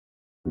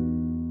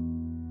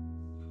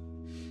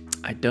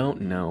I don't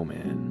know,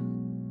 man.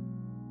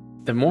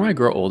 The more I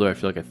grow older, I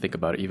feel like I think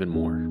about it even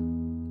more.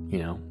 You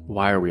know,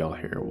 why are we all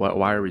here?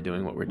 Why are we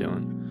doing what we're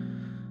doing?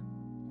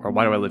 Or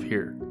why do I live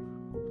here?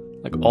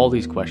 Like all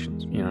these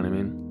questions, you know what I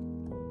mean?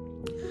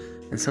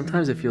 And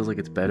sometimes it feels like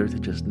it's better to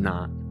just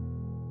not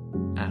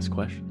ask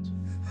questions.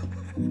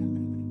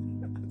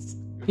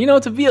 You know,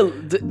 to be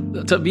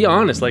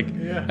honest, like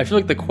I feel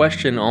like the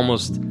question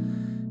almost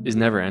is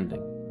never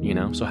ending, you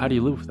know? So how do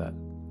you live with that?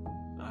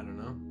 I don't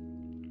know.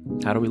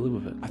 How do we live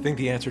with it? I think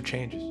the answer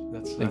changes.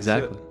 That's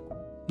exactly. It.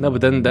 No,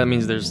 but then that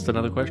means there's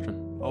another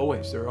question.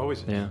 Always. There always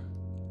is. Yeah.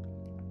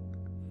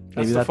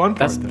 That's the fun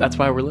part. That's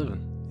why we're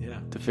living. Yeah.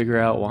 To figure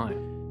out why.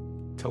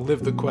 To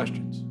live the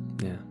questions.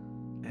 Yeah.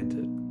 And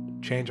to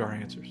change our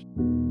answers.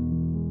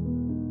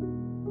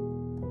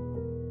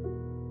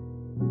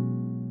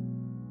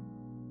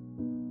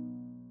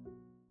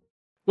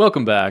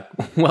 Welcome back.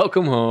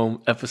 Welcome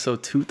home.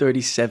 Episode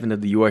 237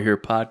 of the You Are Here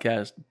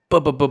podcast.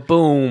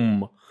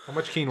 Boom. How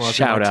much quinoa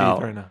Shout in my out.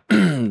 teeth right now?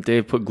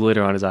 Dave put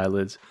glitter on his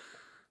eyelids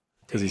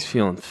because he's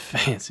feeling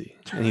fancy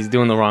and he's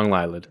doing the wrong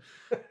eyelid.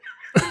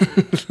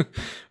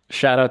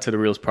 Shout out to the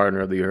realest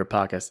partner of the You Are Here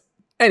podcast,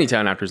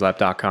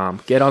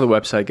 AnytimeAftersLap.com. Get on the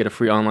website, get a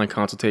free online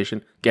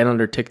consultation, get on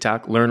their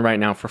TikTok, learn right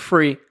now for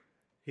free.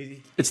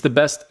 It's the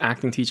best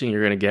acting teaching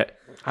you're going to get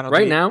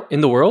right now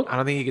in the world. I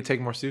don't think he could take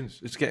more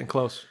students. It's getting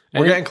close.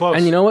 We're getting close.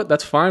 And you know what?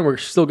 That's fine. We're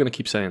still going to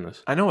keep saying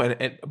this. I know,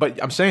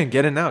 but I'm saying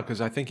get in now because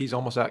I think he's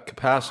almost at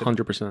capacity.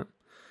 100%.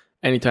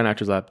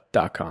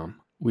 AnytimeActorsLab.com.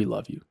 We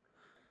love you.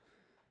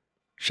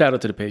 Shout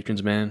out to the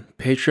patrons, man.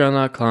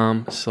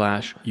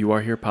 Patreon.com/You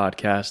Are Here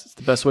podcast. It's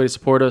the best way to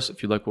support us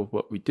if you like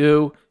what we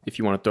do. If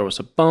you want to throw us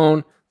a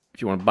bone.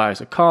 If you want to buy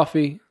us a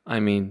coffee. I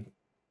mean,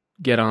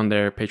 get on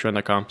there.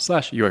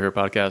 Patreon.com/You Are Here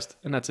podcast.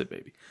 And that's it,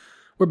 baby.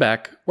 We're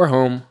back. We're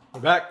home.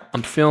 We're back.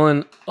 I'm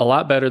feeling a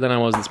lot better than I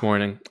was this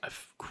morning. I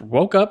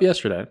woke up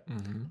yesterday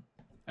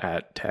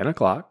at 10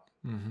 o'clock.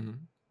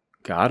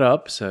 Got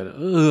up, said,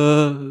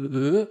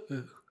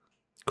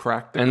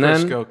 cracked the and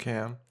Crisco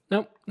can.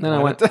 Nope. Then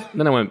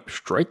I went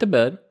straight to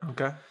bed.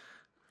 Okay.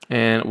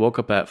 And woke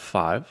up at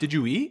 5. Did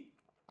you eat?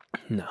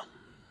 No.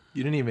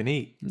 You didn't even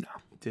eat? No.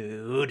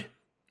 Dude.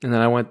 And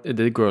then I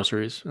did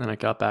groceries, and I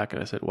got back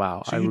and I said,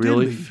 wow, So I you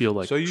really did leave. feel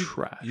like So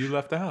trash. You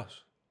left the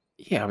house?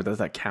 Yeah, but does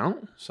that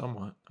count?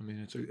 Somewhat. I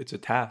mean, it's a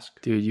task.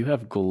 Dude, you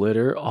have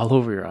glitter all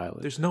over your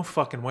eyelids. There's no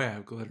fucking way I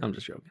have glitter. I'm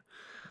just joking.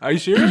 Are you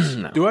serious?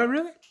 No. Do I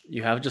really?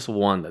 You have just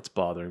one that's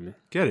bothering me.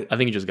 Get it. I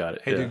think you just got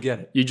it. Hey, dude, get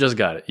it. You just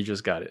got it. You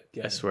just got it.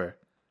 Get I it. swear.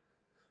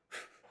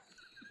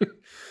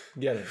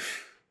 Get it.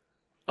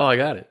 Oh, I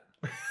got it.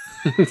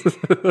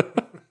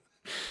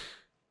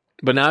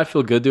 But now I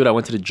feel good, dude. I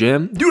went to the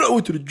gym. Dude,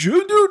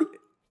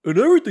 and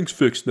everything's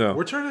fixed now.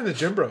 We're turning into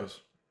gym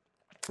bros.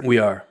 We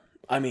are.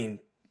 I mean,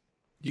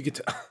 You get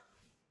to...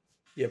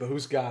 Yeah, but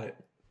who's got it?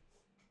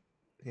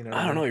 You know.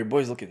 I don't know. Your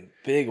boy's looking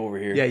big over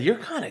here. Yeah, you're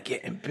kind of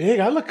getting big.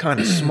 I look kind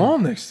of small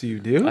next to you,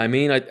 dude. I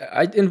mean,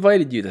 I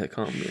invited you to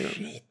come. You know?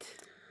 Shit.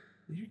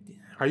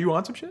 Are you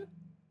on some shit?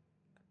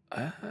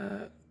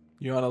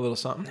 You on a little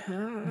something?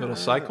 A little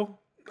cycle?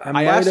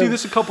 I asked you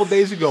this a couple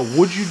days ago.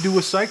 Would you do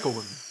a cycle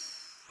with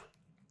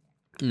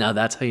me? Now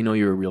that's how you know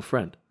you're a real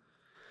friend.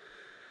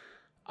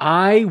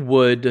 I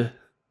would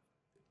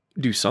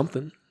do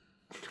something.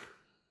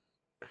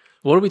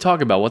 What are we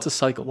talking about? What's a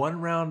cycle? One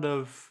round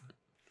of...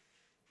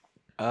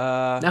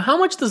 Now, how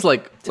much does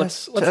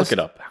let's look it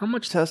up. How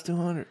much? Test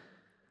 200.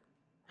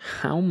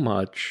 How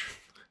much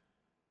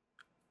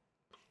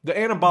The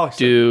anabolic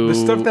do stuff.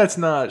 The stuff that's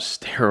not...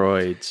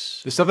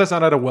 steroids The stuff that's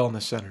not at a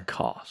wellness center.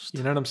 cost?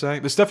 You know what I'm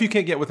saying? The stuff you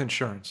can't get with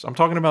insurance. I'm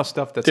talking about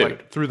stuff that's Dude.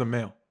 like through the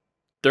mail.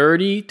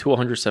 $30 to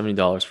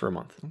 $170 for a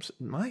month.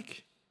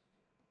 Mike,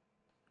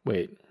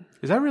 Wait,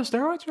 is that real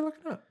steroids you're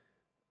looking at?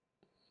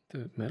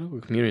 the medical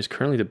community is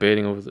currently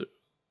debating over the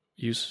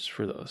uses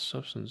for the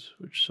substance,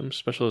 which some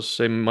specialists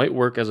say might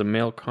work as a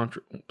male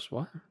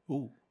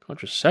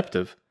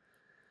contraceptive,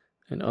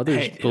 and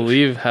others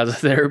believe has a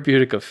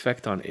therapeutic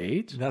effect on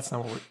AIDS. That's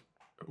not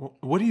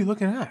what are you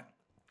looking at?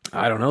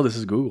 I don't know. This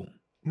is Google.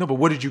 No, but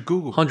what did you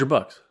Google?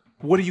 $100.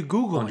 What are you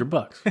Googling?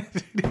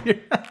 $100. You're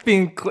not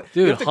being clear.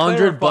 Dude,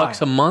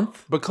 $100 a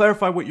month? But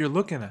clarify what you're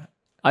looking at.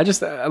 I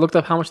looked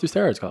up how much do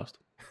steroids cost.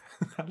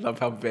 I love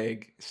how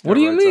vague. What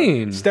do you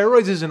mean?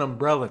 Steroids is an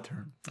umbrella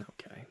term.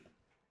 Okay.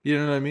 You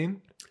know what I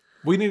mean?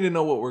 We need to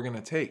know what we're going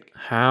to take.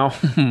 How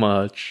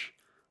much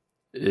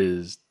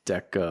is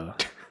Deca?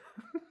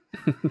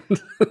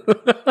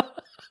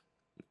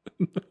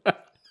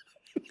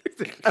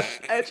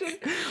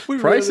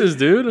 Prices,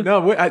 dude. No,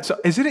 wait, so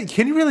is it?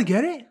 Can you really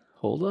get it?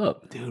 Hold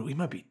up. Dude, we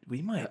might.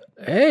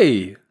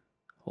 Hey,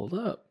 hold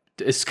up.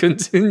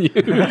 Discontinued.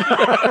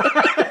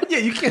 Yeah,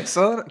 you can't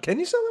sell it. Can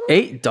you sell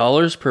it?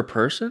 $8 per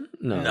person?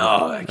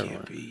 No, that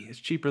can't be. It's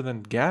cheaper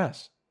than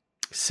gas.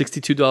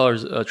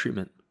 $62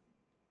 treatment.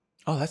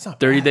 Oh, that's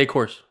not bad. 30-day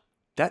course.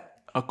 That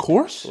a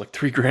course? Like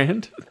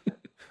 $3,000.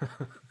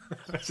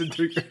 That's a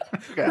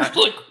 $3,000.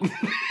 Like,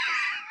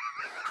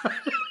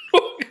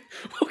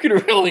 fucking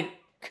really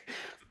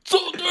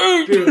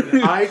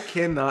Dude, I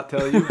cannot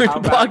tell you how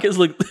bad. Pockets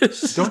like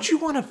this. Don't you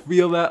want to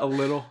feel that a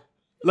little?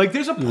 Like,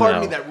 there's a part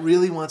of me that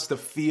really wants to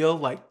feel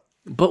like.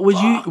 But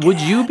would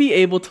you be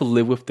able to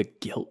live with the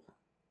guilt?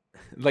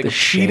 Like the a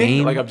cheating?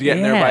 shame? Like I'm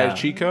getting there by a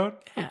cheat code?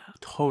 Yeah.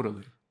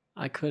 Totally.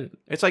 I couldn't.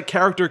 It's like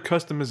character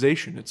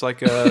customization. It's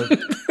like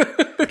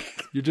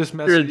you're just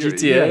messing. You're a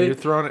GTA. Yeah, you're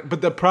throwing it.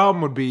 But the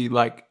problem would be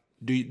like,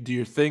 do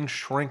your things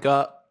shrink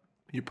up?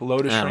 Your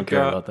pelotas shrink up? I don't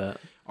care about that.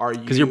 Are you?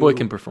 Because your boy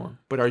can perform.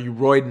 But are you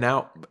roiding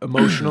out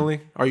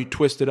emotionally? Are you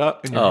twisted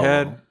up in your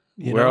head?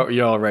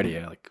 You're already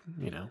like,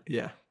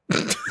 Yeah.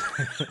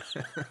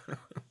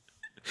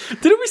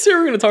 Didn't we say we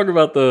were going to talk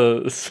about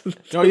the Let's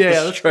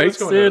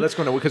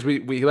go now because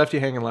we left you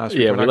hanging last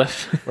week. Yeah, we're not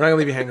going to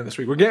leave you hanging this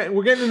week. We're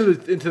getting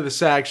into the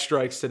SAG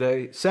strikes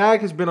today.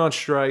 SAG has been on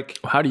strike.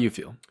 How do you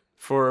feel?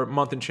 For a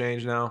month and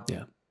change now.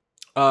 Yeah.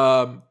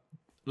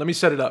 Let me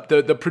set it up.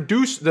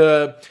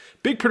 The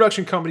big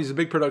production companies, the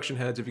big production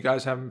heads, if you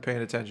guys haven't been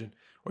paying attention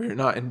or you're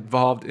not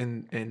involved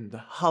in the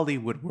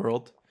Hollywood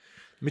world,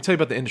 let me tell you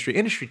about the industry.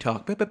 Industry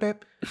talk. Beep, beep,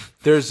 beep.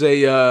 There's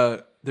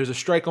a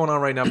strike going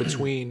on right now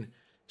between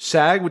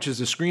SAG, which is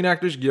the Screen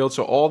Actors Guild.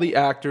 So all the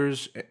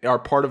actors are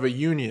part of a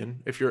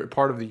union. If you're a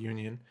part of the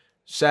union,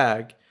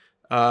 SAG,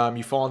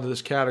 you fall into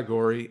this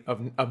category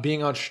of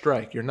being on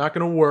strike. You're not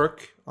going to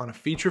work on a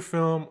feature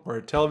film or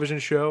a television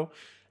show,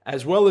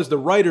 as well as the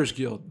Writers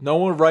Guild. No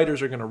one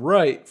writers are going to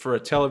write for a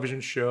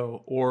television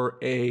show or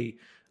a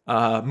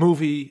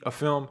movie, a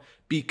film,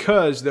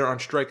 because they're on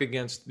strike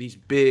against these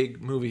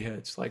big movie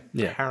heads like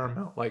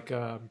Paramount, like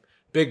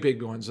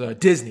big ones.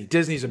 Disney.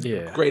 Disney's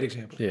a great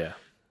example. Yeah.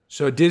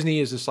 So Disney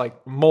is this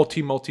like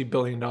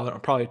multi-billion dollar,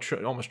 probably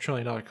almost $1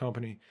 trillion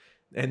company.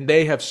 And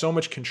they have so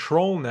much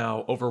control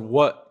now over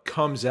what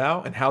comes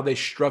out and how they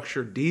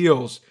structure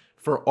deals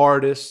for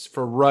artists,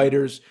 for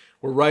writers,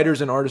 where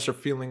writers and artists are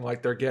feeling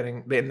like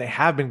they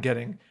have been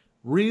getting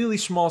really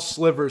small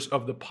slivers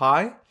of the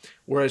pie,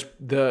 whereas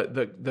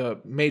the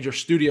major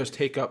studios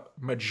take up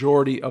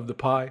majority of the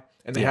pie.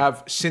 And they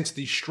have since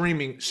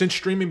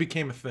streaming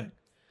became a thing.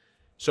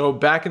 So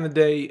back in the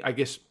day, I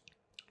guess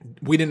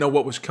we didn't know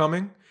what was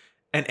coming.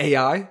 And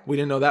AI, we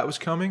didn't know that was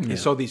coming. Yeah. And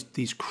so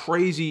these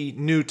crazy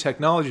new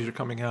technologies are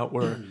coming out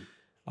where,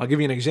 I'll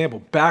give you an example.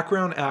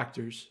 Background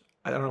actors,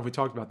 I don't know if we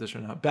talked about this or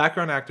not.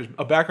 Background actors,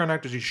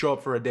 you show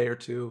up for a day or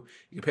two,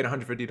 you get paid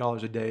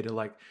 $150 a day to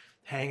like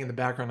hang in the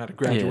background at a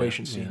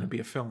graduation scene and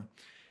be a film.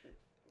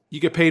 You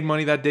get paid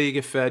money that day, you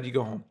get fed, you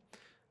go home.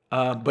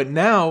 But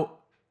now,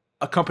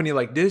 a company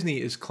like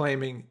Disney is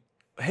claiming,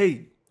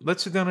 hey,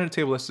 let's sit down at a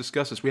table, let's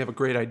discuss this. We have a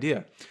great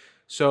idea.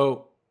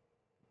 So,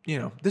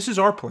 this is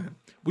our plan.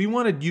 We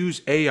want to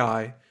use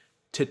AI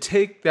to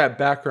take that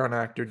background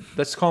actor.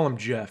 Let's call him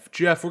Jeff.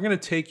 Jeff, we're going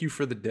to take you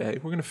for the day.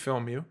 We're going to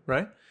film you,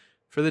 right?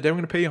 For the day, we're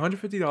going to pay you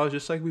 $150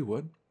 just like we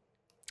would.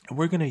 And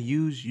we're going to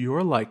use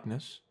your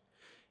likeness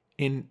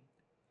in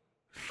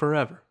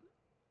forever.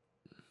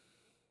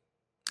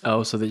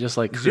 Oh, so they just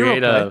like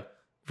create a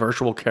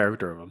virtual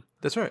character of him.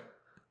 That's right.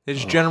 They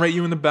just generate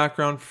you in the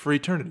background for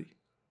eternity.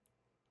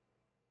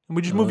 And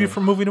we just move you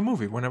from movie to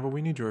movie whenever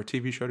we need you, or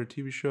TV show to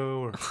TV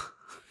show, or...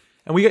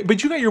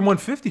 But you got your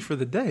 $150 for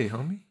the day,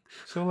 homie.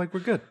 So like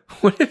we're good.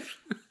 What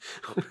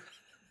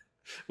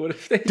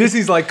if they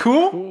Disney's like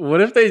cool?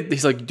 What if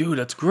he's like, dude,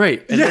 that's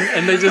great. And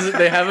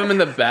they have him in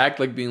the back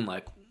like being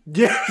like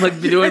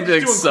doing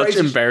like such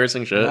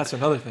embarrassing shit. That's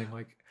another thing.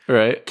 Like,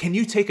 right. Can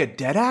you take a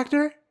dead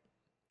actor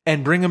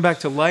and bring him back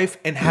to life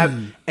and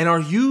have and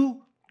are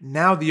you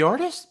now the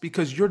artist?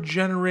 Because you're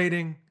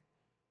generating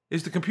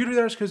is the computer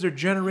there because they're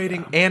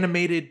generating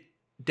animated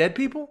dead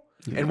people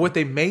and what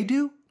they may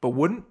do? But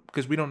wouldn't,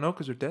 because we don't know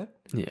because they're dead?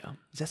 Yeah.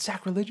 Is that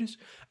sacrilegious?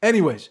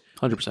 Anyways.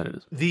 100% it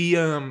is.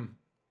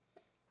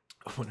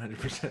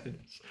 100% it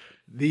is.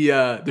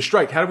 The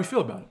strike, how do we feel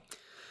about it?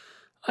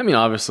 I mean,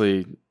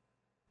 obviously,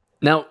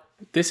 now,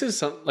 this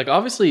is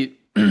obviously,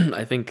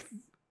 I think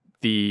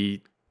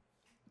the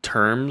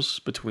terms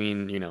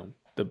between,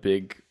 the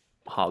big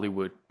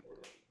Hollywood,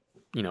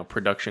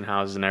 production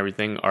houses and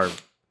everything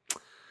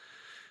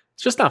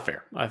it's just not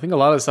fair. I think a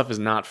lot of the stuff is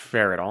not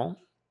fair at all.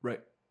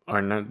 Right.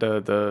 Or not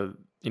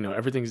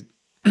everything's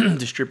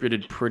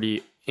distributed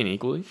pretty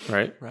unequally,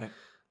 right? Right.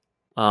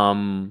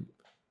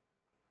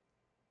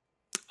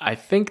 I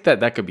think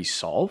that could be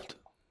solved.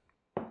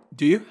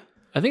 Do you?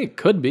 I think it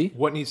could be.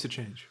 What needs to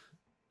change?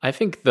 I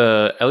think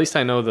at least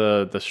I know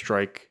the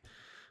strike.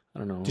 I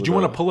don't know. Did you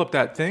want to pull up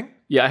that thing?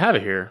 Yeah, I have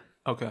it here.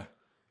 Okay.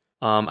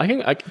 I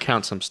can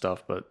count some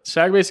stuff, but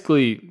SAG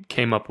basically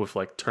came up with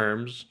like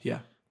terms.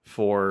 Yeah.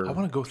 I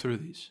want to go through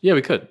these. Yeah,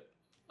 we could.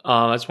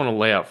 I just want to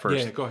lay out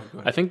first. Yeah, go ahead.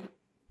 I think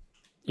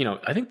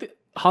that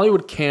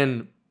Hollywood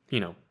can,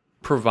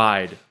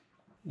 provide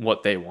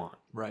what they want.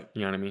 Right.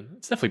 You know what I mean?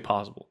 It's definitely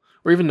possible.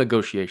 Or even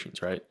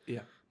negotiations, right?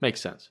 Yeah.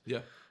 Makes sense. Yeah.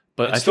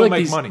 But and I feel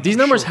like money, these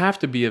numbers have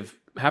to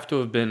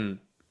have been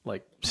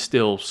like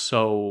still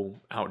so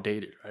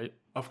outdated, right?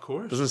 Of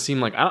course. Doesn't seem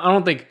like I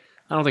don't think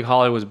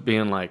Hollywood's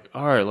being like,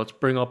 all right, let's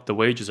bring up the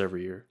wages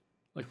every year.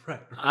 Like,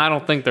 right. I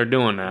don't think they're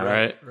doing that,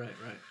 right? Right.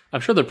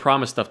 I'm sure they're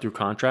promised stuff through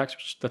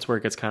contracts. That's where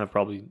it gets kind of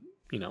probably,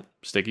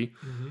 sticky.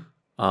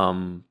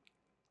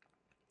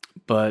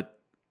 But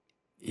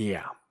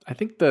yeah, I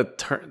think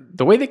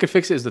the way they could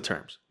fix it is the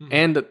terms.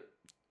 And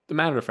the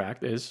matter of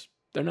fact is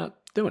they're not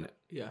doing it.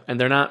 Yeah. And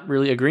they're not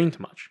really agreeing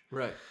to much.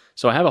 Right.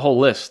 So I have a whole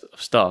list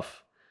of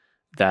stuff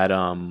that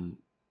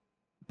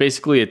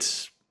basically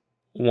it's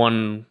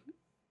one,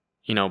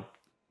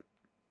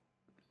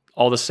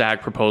 all the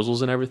SAG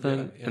proposals and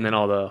everything, and then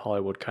all the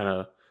Hollywood kind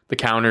of the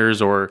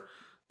counters or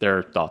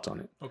their thoughts on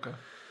it. Okay.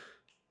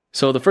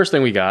 So the first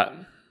thing we got,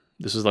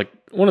 this is like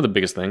one of the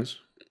biggest things.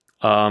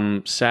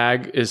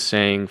 SAG is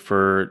saying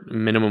for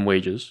minimum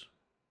wages,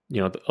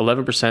 the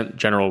 11%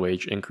 general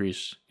wage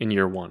increase in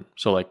year one.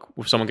 So like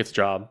if someone gets a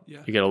job, you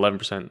get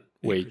 11%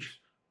 wage,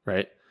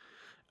 right?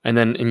 And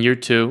then in year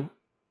two,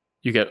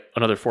 you get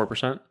another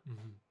 4%.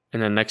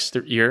 And then next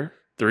year,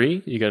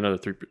 3, you get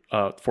another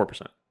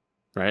 4%,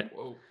 right?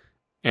 Whoa.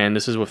 And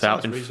this is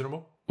without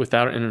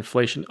an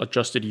inflation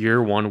adjusted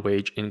year one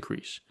wage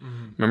increase.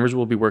 Members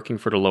will be working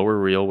for the lower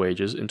real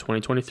wages in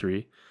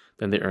 2023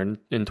 than they earned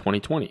in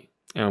 2020,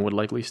 and would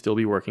likely still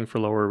be working for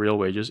lower real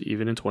wages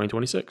even in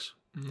 2026.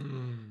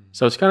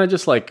 So it's kind of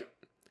just like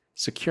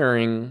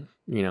securing,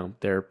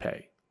 their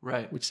pay,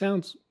 right? Which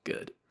sounds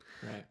good,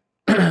 right?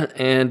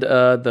 And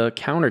the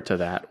counter to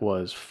that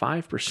was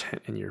 5%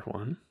 in year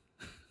one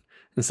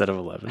instead of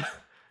 11.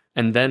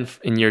 And then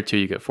in year 2,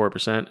 you get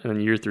 4%. And then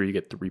year 3, you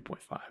get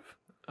 3.5.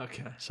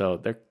 Okay. So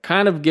they're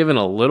kind of giving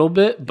a little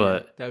bit,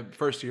 but that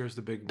first year is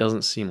the big one.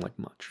 Doesn't seem like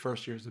much.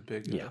 First year is the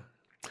big. Yeah.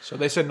 So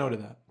they said no to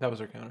that. That was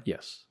their counter.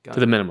 Yes. To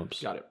the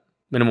minimums. Got it.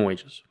 Minimum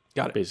wages.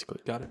 Got it.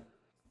 Basically. Got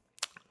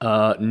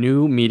it.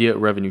 New media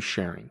revenue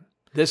sharing.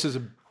 This is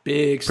a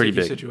big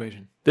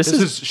situation. This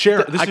is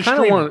share. This I is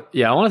kind of want.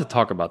 Yeah, I wanted to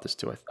talk about this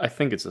too. I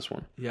think it's this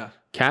one. Yeah.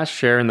 Cast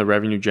share in the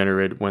revenue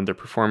generated when their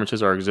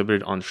performances are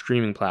exhibited on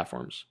streaming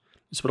platforms.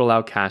 This would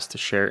allow cast to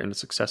share in the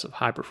success of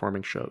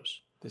high-performing shows.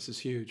 This is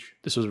huge.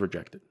 This was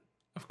rejected.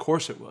 Of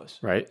course it was.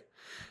 Right?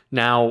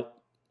 Now,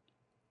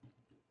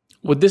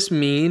 would this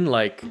mean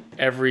like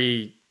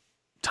every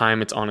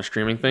time it's on a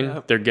streaming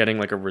thing, they're getting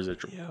like a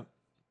residual?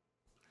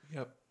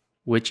 Yep.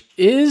 Which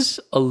is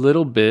a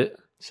little bit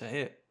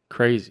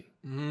crazy.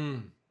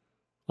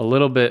 A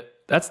little bit.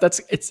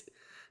 It's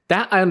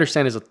that I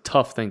understand is a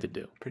tough thing to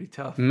do. Pretty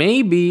tough.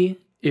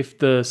 Maybe if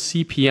the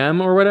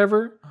CPM or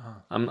whatever,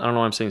 I don't know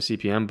why I'm saying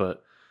CPM,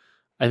 but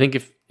I think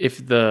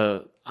if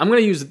the, I'm going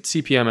to use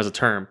CPM as a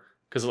term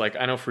because like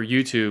I know for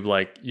YouTube,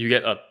 like you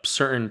get a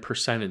certain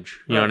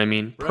percentage, you know what I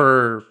mean?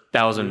 Per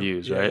 1,000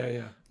 views, right?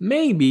 Yeah.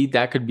 Maybe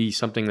that could be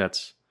something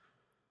that's,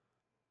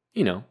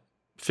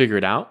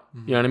 figured out.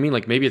 You know what I mean?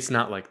 Like maybe it's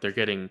not like they're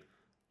getting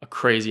a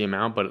crazy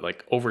amount, but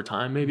like over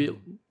time, maybe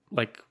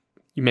like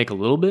you make a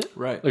little bit,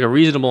 right? Like a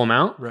reasonable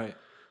amount, right?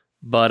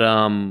 But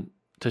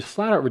to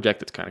flat out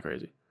reject it's kind of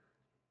crazy.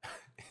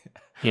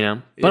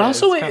 But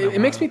also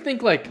it makes me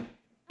think like,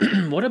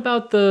 what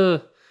about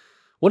the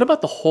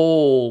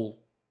whole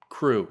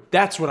crew?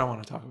 That's what I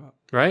want to talk about.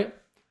 Right?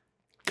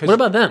 What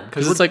about them?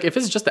 Because it's like if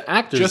it's just the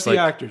actors, just the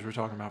actors we're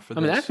talking about for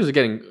this. I mean, actors are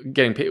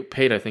getting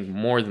paid I think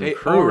more than the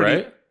crew,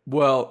 right?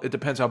 Well, it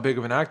depends how big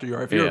of an actor you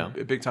are. If you're a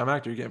big time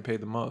actor, you're getting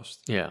paid the most.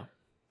 Yeah.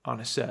 On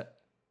a set.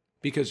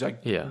 Because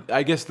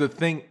I guess the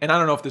thing, and I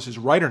don't know if this is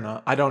right or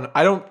not. I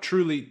don't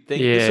truly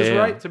think this is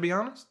right, to be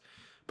honest.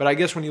 But I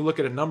guess when you look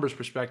at a numbers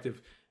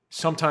perspective,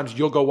 sometimes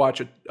you'll go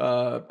watch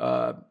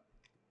a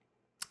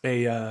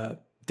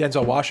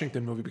Denzel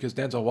Washington movie because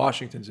Denzel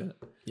Washington's in it.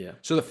 Yeah.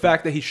 So the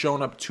fact that he's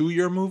showing up to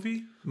your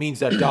movie means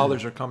that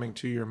dollars are coming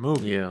to your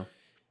movie. Yeah.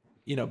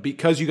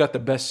 Because you got the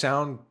best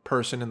sound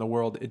person in the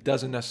world, it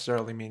doesn't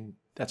necessarily mean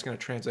that's going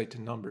to translate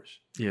to numbers.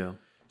 Yeah.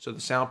 So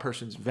the sound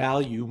person's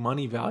value,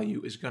 money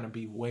value, is going to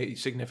be way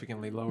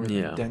significantly lower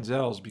than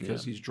Denzel's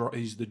because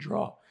he's the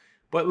draw.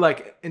 But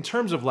like in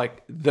terms of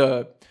like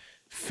the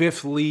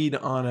fifth lead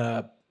on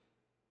a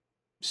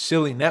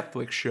silly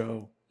Netflix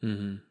show,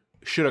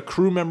 should a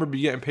crew member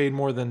be getting paid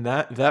more than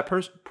that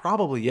person?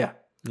 Probably, yeah.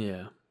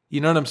 Yeah. You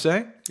know what I'm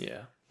saying?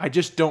 Yeah. I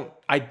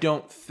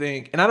don't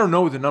think, and I don't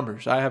know the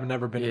numbers. I have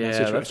never been in that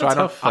situation, so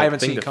I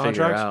haven't seen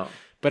contracts.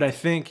 But I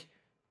think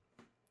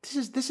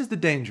this is the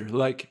danger.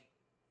 Like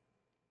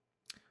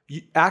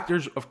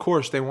actors, of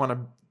course, they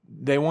want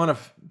to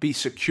be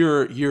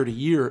secure year to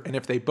year, and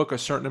if they book a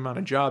certain amount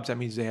of jobs, that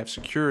means they have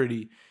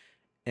security.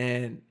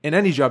 And in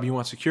any job, you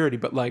want security,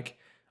 but like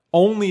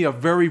only a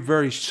very,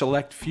 very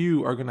select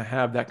few are going to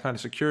have that kind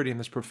of security in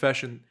this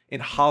profession in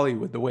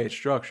Hollywood, the way it's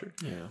structured.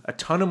 Yeah. A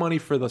ton of money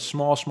for the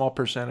small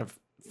percent of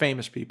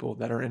famous people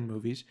that are in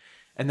movies.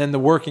 And then the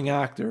working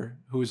actor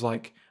who's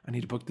like, I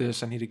need to book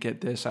this. I need to get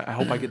this. I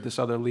hope I get this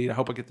other lead. I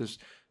hope I get this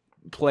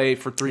play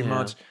for 3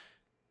 months.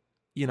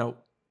 You're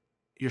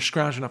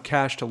scrounging up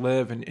cash to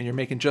live and you're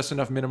making just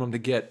enough minimum to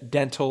get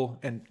dental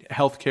and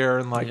healthcare.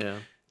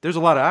 And there's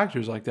a lot of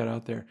actors like that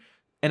out there.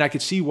 And I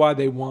could see why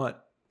they want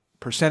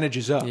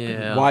percentages up,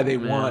 and why they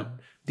want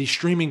these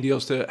streaming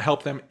deals to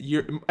help them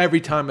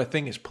every time a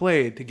thing is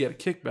played to get a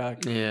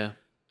kickback. Yeah.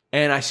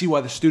 And I see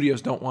why the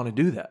studios don't want to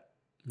do that.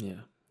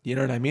 Yeah. You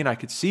know what I mean? I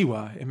could see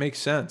why. It makes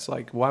sense.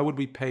 Like, why would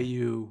we pay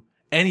you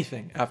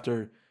anything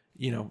after,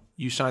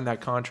 you signed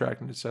that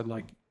contract and it said,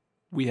 like,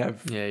 we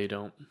have, Yeah, you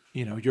don't.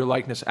 Your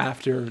likeness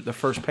after the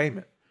first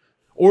payment.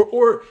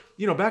 Or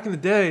back in the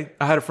day,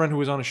 I had a friend who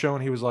was on a show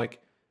and he was like,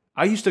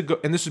 I used to go,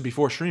 and this is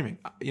before streaming,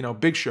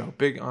 big show,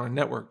 big on a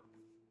network.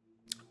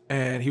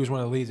 And he was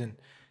one of the leads. And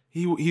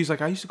he's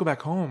like, I used to go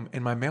back home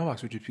and my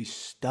mailbox would just be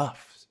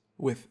stuffed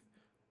with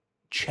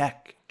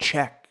check,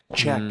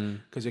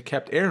 because it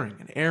kept airing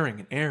and airing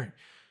and airing.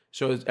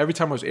 So every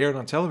time it was aired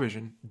on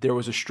television, there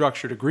was a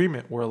structured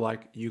agreement where,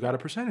 like, you got a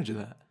percentage of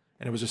that.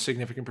 And it was a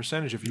significant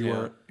percentage if you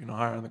were,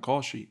 higher on the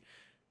call sheet.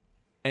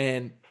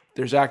 And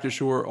there's actors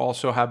who are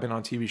also have been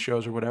on TV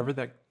shows or whatever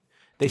that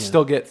they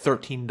still get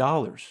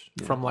 $13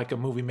 from, like, a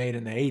movie made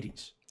in the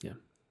 80s. Yeah.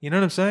 You know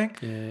what I'm saying?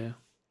 Yeah.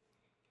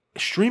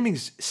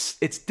 Streaming's,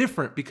 it's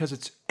different because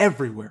it's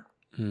everywhere.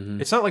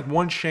 Mm-hmm. It's not like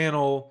one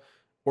channel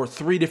or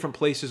 3 different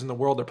places in the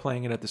world are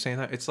playing it at the same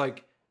time. It's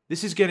like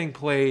this is getting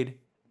played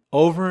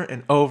over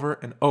and over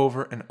and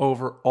over and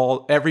over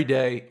every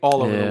day,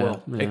 all over the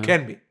world. Yeah. It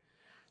can be.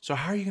 So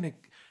how are you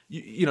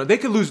gonna? They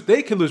could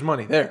lose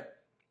money there.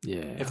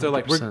 Yeah. If they're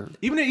 100%. Like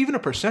even a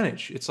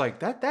percentage, it's like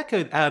that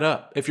could add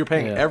up if you're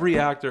paying every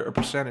actor a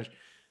percentage.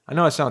 I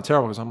know I sound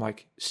terrible because I'm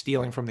like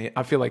stealing from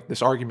I feel like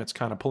this argument's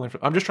kind of pulling from.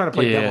 I'm just trying to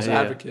play devil's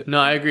advocate. No,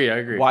 I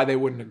agree. Why they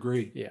wouldn't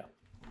agree? Yeah.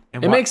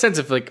 And it makes sense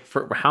if, like,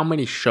 for how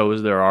many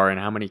shows there are and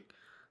how many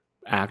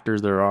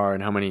actors there are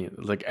and how many,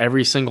 like,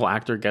 every single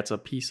actor gets a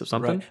piece of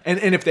something. Right.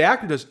 And if the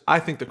actor does, I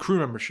think the crew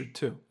member should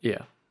too.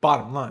 Yeah.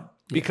 Bottom line.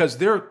 Because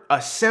they're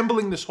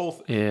assembling this whole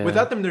thing. Yeah.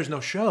 Without them, there's no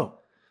show.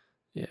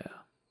 Yeah.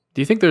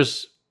 Do you think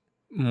there's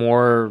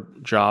more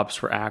jobs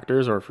for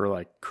actors or for,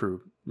 like,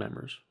 crew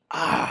members?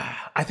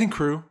 I think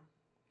crew.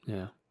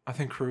 Yeah. I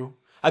think crew.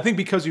 I think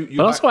because you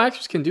but also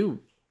actors can do,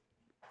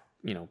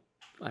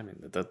 I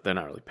mean, they're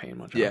not really paying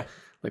much. Yeah.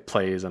 Like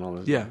plays and all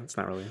this. Yeah. It's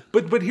not really.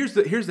 But here's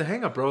the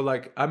hang up, bro.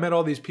 Like, I met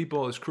all these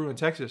people as crew in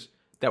Texas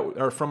that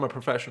are from a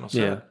professional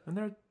set. Yeah.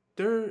 And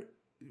they're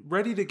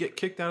ready to get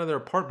kicked out of their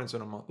apartments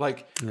in a month.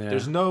 Like,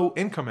 there's no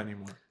income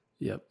anymore.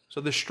 Yep. So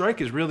the strike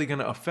is really going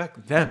to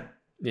affect them.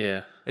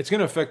 Yeah. It's going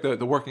to affect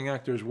the working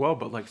actor as well,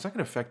 but, like, it's not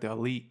going to affect the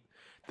elite,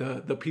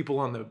 the people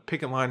on the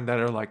picket line that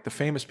are, like, the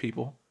famous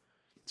people.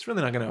 It's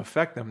really not going to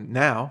affect them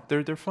now.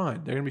 They're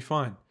fine. They're going to be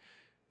fine.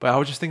 But I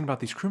was just thinking about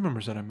these crew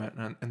members that I met,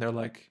 and they're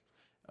like,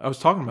 I was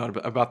talking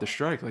about the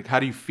strike. Like, how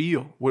do you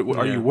feel?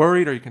 Are you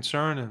worried? Are you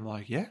concerned? And,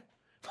 like, yeah.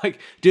 Like,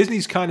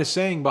 Disney's kind of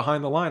saying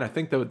behind the line, I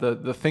think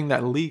the thing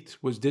that leaked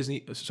was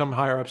Disney, some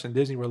higher-ups in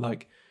Disney were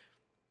like,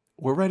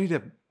 we're ready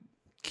to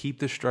keep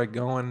the strike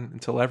going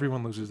until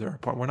everyone loses their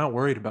apartment. We're not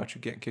worried about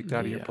you getting kicked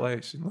out of your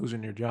place and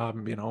losing your job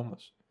and being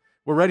homeless.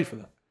 We're ready for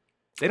that.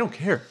 They don't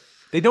care.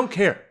 They don't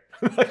care.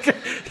 Like,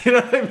 you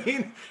know what I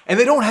mean? And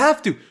they don't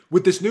have to.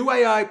 With this new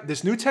AI,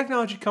 this new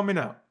technology coming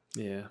out.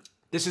 Yeah.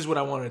 This is what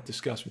I wanted to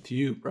discuss with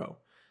you, bro.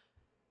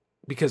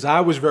 Because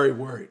I was very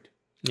worried.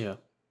 Yeah.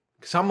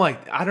 Because I'm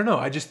like, I don't know.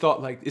 I just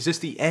thought, like, is this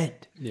the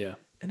end? Yeah.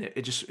 And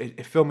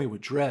it filled me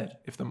with dread.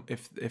 If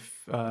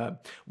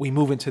we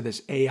move into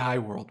this AI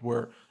world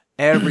where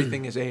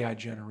everything is AI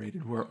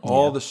generated, where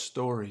all the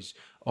stories,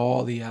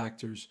 all the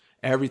actors,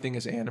 everything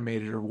is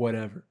animated or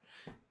whatever,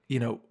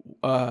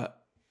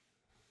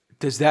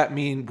 does that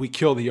mean we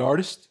kill the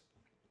artist?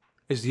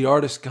 Is the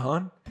artist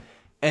gone?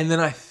 And then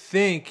I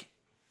think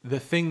the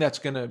thing that's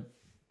going to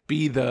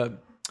be the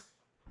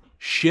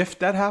shift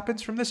that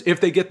happens from this,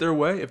 if they get their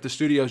way, if the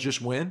studios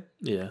just win,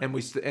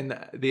 and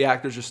the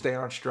actors just stay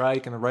on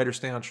strike and the writers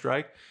stay on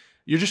strike,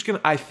 you're just going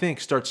to, I think,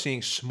 start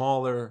seeing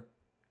smaller,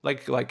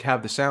 like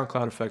have the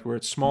SoundCloud effect where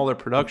it's smaller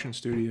production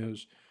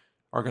studios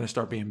are going to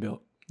start being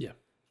built. Yeah.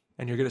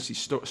 And you're going to see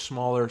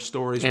smaller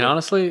stories. And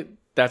honestly,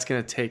 that's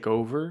going to take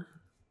over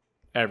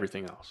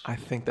everything else. I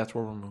think that's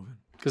where we're moving.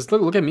 Because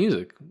look at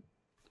music.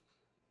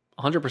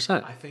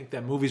 100%. I think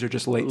that movies are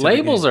just late.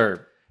 Labels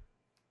are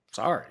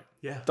sorry.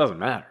 Yeah. It doesn't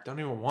matter. Don't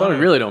even want it.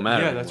 Really don't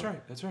matter. Yeah, anymore. that's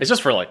right. That's right. It's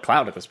just for, like,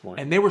 clout at this point.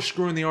 And they were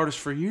screwing the artists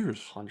for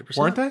years. 100%.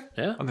 Weren't they?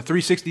 Yeah. On the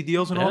 360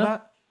 deals and all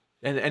that.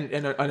 And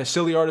a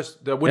silly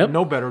artist that wouldn't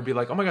know better would be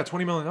like, oh my God,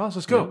 $20 million,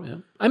 let's go. Yeah.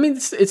 I mean,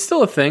 it's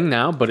still a thing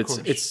now, but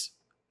it's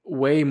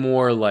way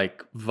more,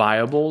 like,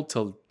 viable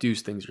to do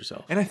things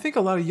yourself. And I think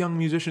a lot of young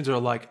musicians are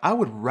like, I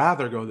would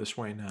rather go this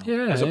way now.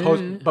 Yeah. As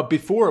opposed, but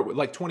before,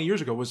 like 20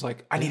 years ago, was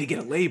like, I need to get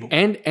a label.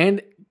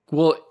 And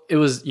well, it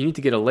was, you need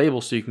to get a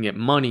label so you can get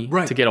money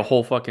to get a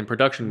whole fucking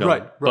production going.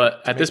 Right.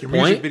 But at this point,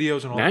 music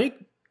videos and all now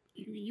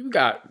you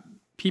got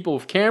people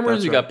with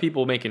cameras, you got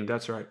people making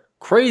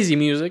crazy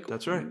music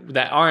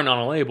that aren't on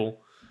a label.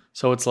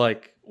 So it's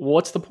like,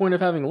 what's the point of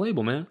having a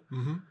label, man?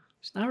 Mm-hmm.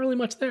 There's not really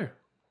much there.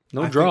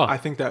 No draw. I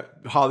think that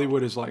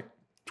Hollywood is like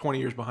 20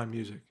 years behind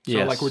music.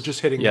 So like we're just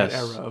hitting that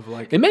era of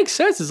like... It makes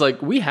sense. It's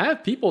like we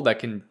have people that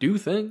can do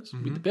things.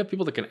 Mm-hmm. We have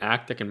people that can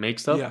act, that can make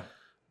stuff. Yeah.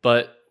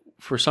 But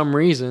for some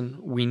reason,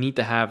 we need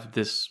to have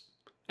this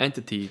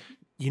entity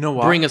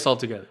bring us all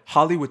together.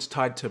 Hollywood's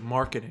tied to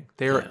marketing.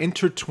 They are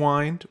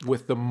intertwined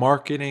with the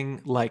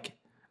marketing like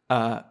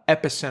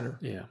epicenter.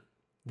 Yeah.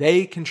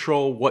 They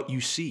control what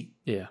you see.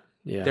 Yeah.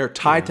 Yeah. They're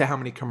tied to how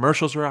many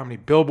commercials are, how many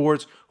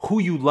billboards, who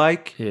you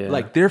like. Yeah.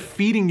 Like they're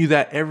feeding you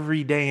that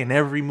every day in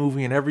every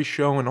movie and every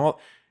show and all.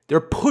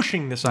 They're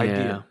pushing this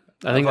idea.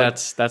 I think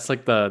that's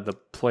like the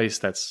place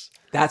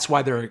that's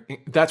why they're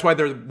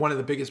one of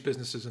the biggest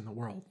businesses in the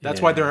world.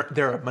 That's why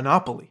they're a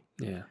monopoly.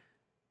 Yeah.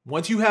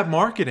 Once you have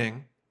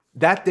marketing,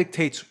 that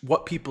dictates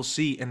what people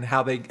see and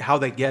how they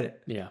get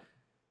it. Yeah.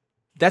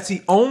 That's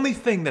the only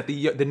thing that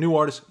the new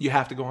artists, you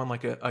have to go on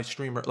like a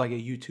streamer, like a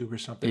YouTube or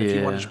something, if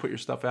you want to just put your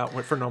stuff out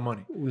for no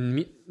money.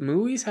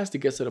 Movies has to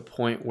get to the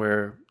point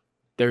where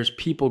there's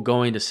people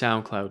going to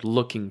SoundCloud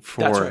looking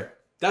for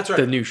That's right.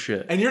 the new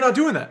shit. And you're not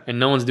doing that. And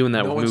no one's doing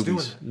that with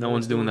movies. No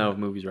one's doing that with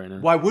movies right now.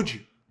 Why would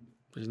you?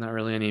 There's not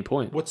really any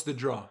point. What's the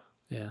draw?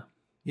 Yeah.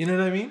 You know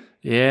what I mean?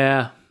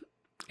 Yeah.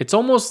 It's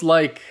almost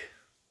like,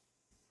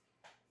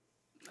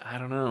 I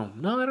don't know.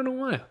 No, I don't know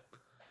why.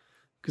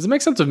 Because it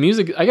makes sense of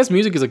music. I guess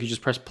music is like you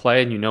just press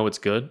play and you know it's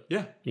good.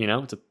 Yeah. You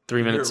know, it's a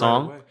 3-minute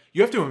song. Right away.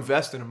 You have to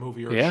invest in a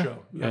movie or a show.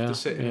 You have to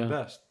sit and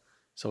invest.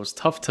 So it's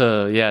tough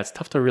to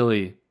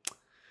really,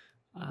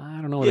 I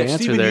don't know what the answer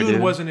Steven there, Yeun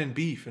dude. wasn't in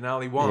Beef and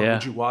Ali Wong.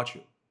 Would you watch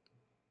it?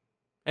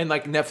 And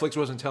like Netflix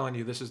wasn't telling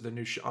you this is the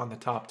new on the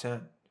top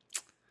 10.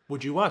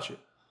 Would you watch it?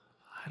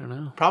 I don't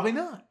know. Probably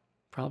not.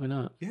 Probably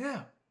not.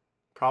 Yeah.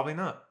 Probably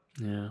not.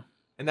 Yeah.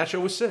 And that show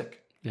was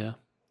sick. Yeah.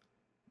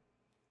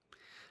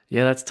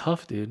 Yeah, that's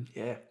tough, dude.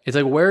 Yeah. It's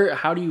like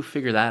how do you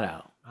figure that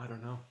out? I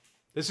don't know.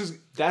 That's what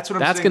I'm saying.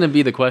 That's going to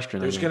be the question.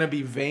 There's going to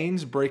be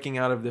veins breaking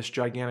out of this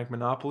gigantic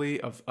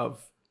monopoly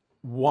of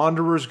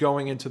wanderers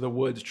going into the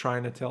woods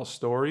trying to tell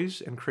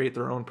stories and create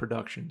their own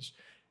productions.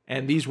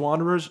 And these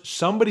wanderers,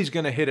 somebody's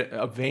going to hit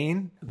a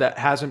vein that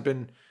hasn't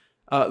been,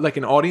 like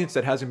an audience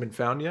that hasn't been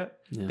found yet,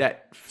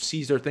 that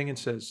sees their thing and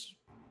says,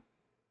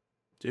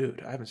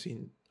 dude, I haven't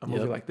seen a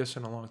movie like this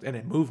in a long time. And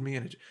it moved me.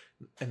 And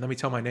let me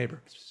tell my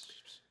neighbor.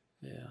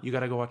 Yeah, you got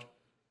to go watch.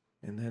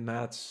 And then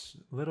that's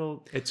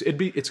little. It's going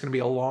to be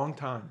a long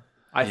time.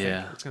 I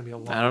think it's going to be a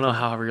long. I don't know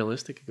how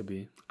realistic it could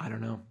be. I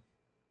don't know.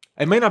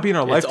 It may not be in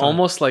our lifetime. It's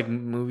almost like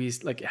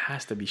movies. Like it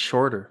has to be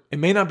shorter. It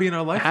may not be in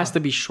our lifetime. It has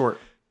to be short,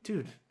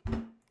 dude.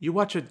 You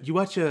watch a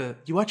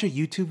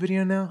YouTube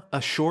video now.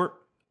 A short,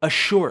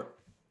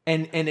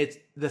 and it's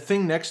the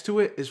thing next to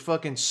it is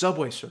fucking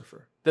Subway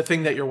Surfer. The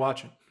thing that you're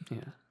watching. Yeah.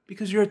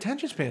 Because your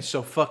attention span is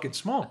so fucking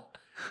small,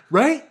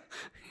 right?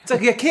 It's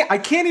like I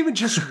can't even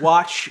just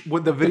watch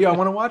what the video I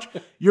want to watch.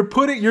 You're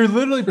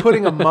literally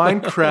putting a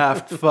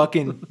Minecraft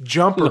fucking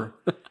jumper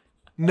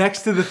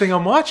next to the thing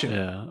I'm watching.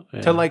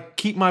 To like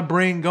keep my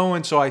brain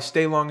going so I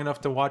stay long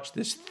enough to watch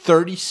this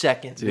 30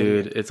 seconds.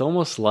 Dude, it's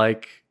almost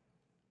like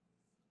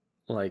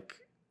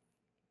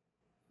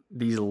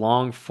these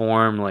long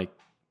form, like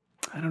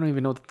I don't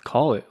even know what to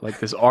call it. Like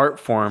this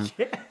art form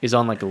is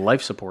on like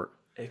life support.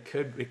 It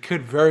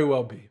could very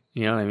well be.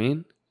 You know what I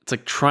mean? It's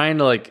like trying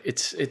to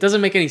it doesn't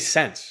make any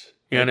sense.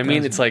 You know what I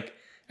mean? It's like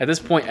at this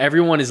point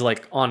everyone is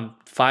like on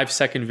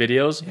 5-second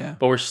videos,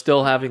 but we're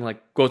still having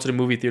like go to the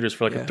movie theaters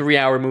for like a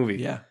 3-hour movie.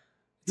 Yeah.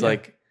 It's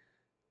like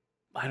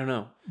I don't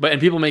know.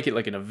 And people make it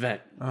like an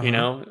event, you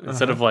know,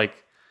 instead of like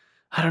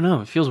I don't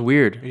know, it feels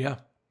weird. Yeah.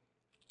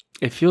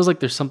 It feels like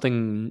there's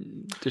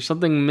something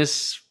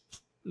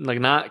like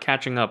not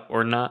catching up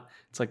or not.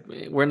 It's like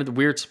we're in a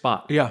weird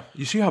spot. Yeah.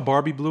 You see how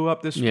Barbie blew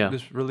up this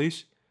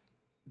release?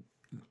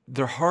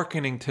 They're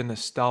hearkening to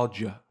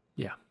nostalgia.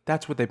 Yeah.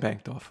 That's what they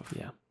banked off of.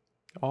 Yeah.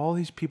 All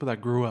these people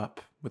that grew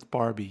up with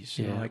Barbies,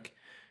 you know, like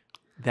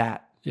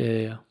that.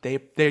 Yeah.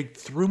 They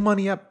threw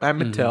money up at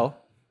Mattel,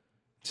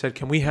 said,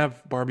 can we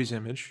have Barbie's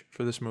image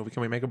for this movie?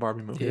 Can we make a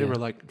Barbie movie? They were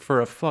like,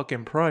 for a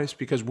fucking price,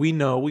 because we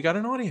know we got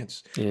an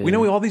audience. Yeah. We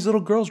know all these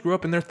little girls grew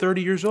up and they're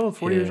 30 years old,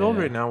 40 years old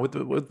right now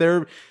with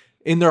their,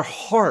 in their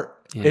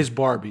heart is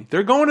Barbie.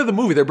 They're going to the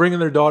movie. They're bringing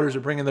their daughters,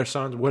 they're bringing their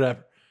sons,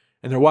 whatever.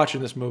 And they're watching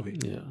this movie.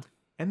 Yeah.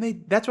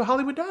 And that's what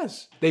Hollywood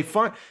does.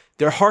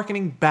 They're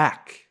hearkening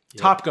back.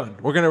 Yep. Top Gun.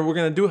 We're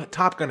gonna do a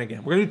Top Gun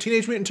again. We're gonna do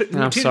Teenage Mutant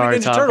Ninja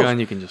Turtles. Top Gun.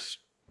 You can just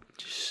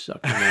suck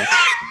your nuts.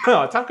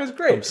 No, Top Gun's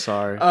great. I'm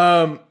sorry.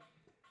 The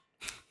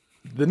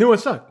new one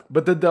sucked,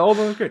 but the old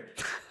one was great.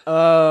 Dude,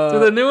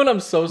 the new one, I'm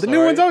so sorry. The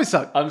new ones always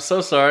suck. I'm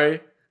so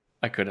sorry.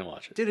 I couldn't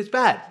watch it. Dude, it's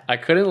bad. I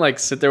couldn't like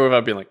sit there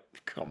without being like,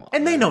 come on.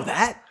 And they know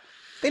that.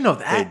 They know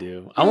that. They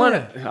do. I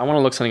want to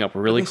look something up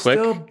really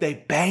quick. They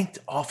banked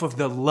off of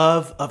the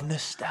love of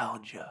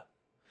nostalgia.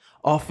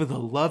 Off of the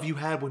love you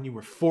had when you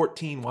were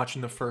 14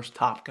 watching the first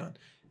Top Gun.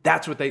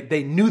 That's what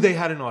they knew they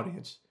had an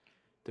audience.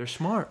 They're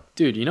smart.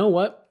 Dude, you know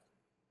what?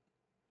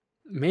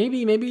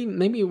 Maybe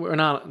we're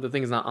not, the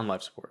thing is not on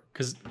life support.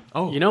 Because,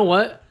 you know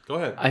what? Go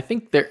ahead. I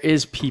think there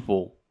is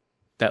people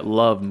that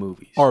love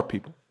movies. Are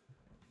people.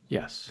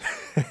 Yes.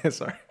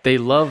 Sorry. They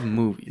love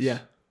movies. Yeah.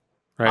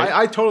 Right?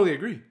 I totally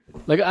agree.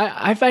 Like,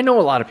 I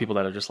know a lot of people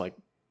that are just like,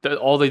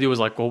 all they do is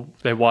like, well,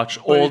 they watch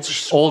old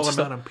stuff.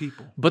 Amount of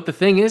people. But the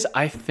thing is,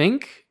 I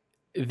think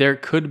there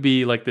could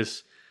be like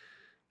this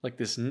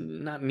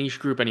not niche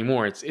group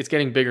anymore. It's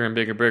getting bigger and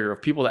bigger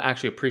of people that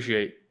actually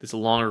appreciate this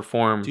longer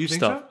form Do you think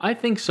stuff. So? I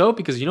think so,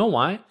 because you know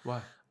why?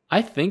 Why?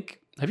 I think,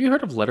 have you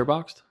heard of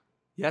Letterboxd?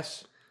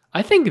 Yes.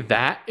 I think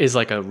that is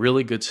like a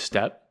really good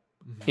step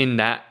in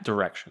that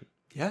direction.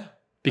 Yeah.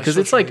 Because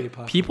it's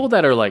like people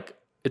that are like,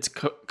 it's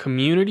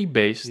community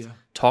based,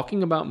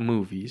 talking about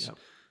movies,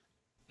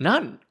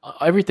 not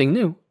everything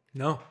new.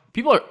 No.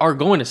 People are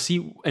going to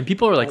see, and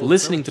people are like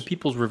listening to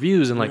people's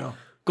reviews and like, Yeah.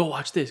 go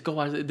watch this,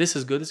 this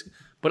is good.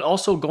 But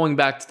also going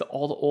back to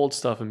all the old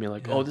stuff and being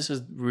like, oh, this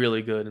is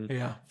really good.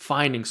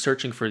 And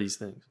searching for these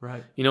things.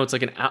 Right. You know, it's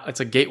like it's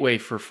a gateway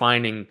for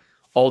finding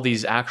all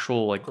these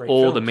actual like Great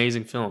old films.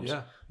 Amazing films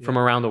from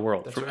around the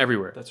world, from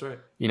everywhere. That's right.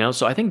 You know,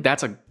 so I think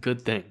that's a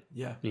good thing.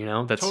 Yeah. You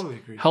know, that's totally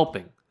agree.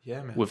 helping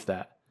man. with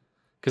that.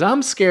 Because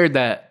I'm scared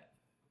that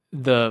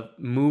the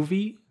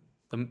movie,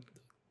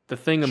 the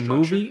thing of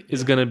movie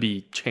is going to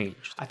be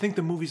changed. I think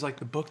the movie's like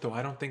the book, though.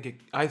 I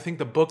think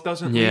the book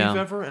doesn't leave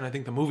ever, and I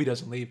think the movie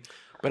doesn't leave.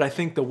 But I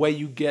think the way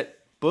you get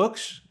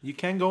books, you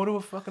can go to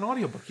a fucking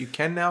audiobook. You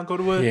can now go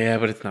to a... Yeah,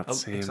 but it's not the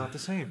same. It's not the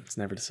same. It's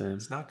never the same.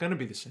 It's not going to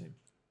be the same.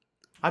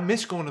 I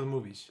miss going to the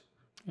movies.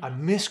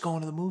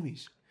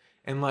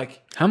 And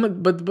like... How much...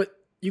 But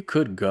you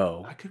could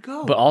go. I could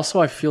go. But also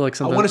I feel like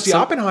sometimes... I want to see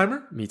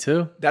Oppenheimer. Me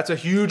too. That's a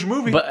huge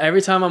movie. But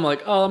every time I'm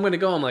like, oh, I'm going to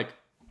go, I'm like,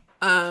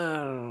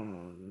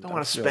 don't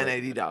want to spend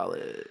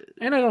 $80.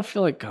 And I don't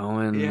feel like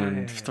going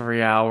in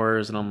 3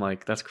 hours. And I'm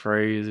like, that's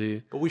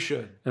crazy. But we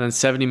should. And then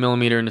 70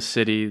 millimeter in the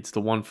city. It's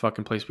the one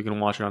fucking place we can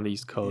watch it on the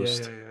East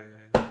Coast.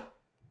 Yeah.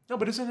 No,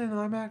 but isn't it in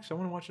IMAX? I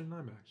want to watch it in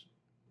IMAX.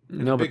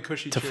 No, but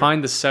to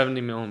find the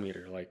 70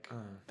 millimeter, like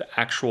the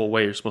actual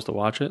way you're supposed to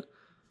watch it,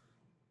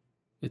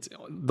 it's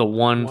the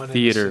one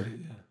theater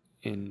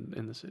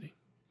in the city.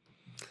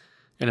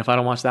 And if I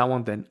don't watch that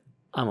one, then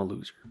I'm a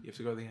loser. You have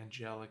to go to the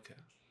Angelica.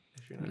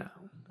 No,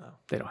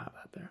 they don't have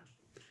that there.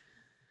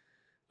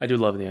 I do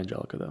love the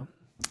Angelica, though.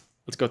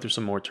 Let's go through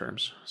some more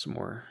terms, some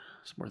more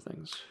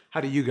things.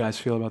 How do you guys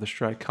feel about the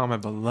strike?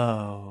 Comment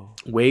below.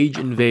 Wage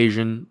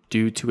invasion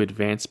due to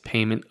advanced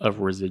payment of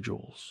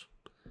residuals.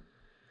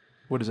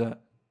 What is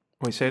that?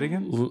 Wait, say it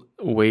again.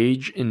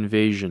 Wage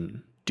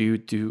invasion due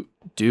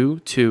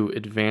to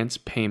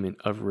advanced payment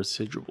of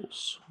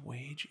residuals.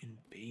 Wage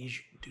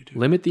invasion due to...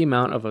 Limit the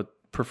amount of a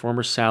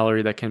performer's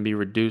salary that can be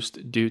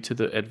reduced due to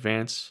the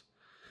advance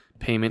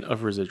payment of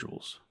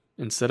residuals.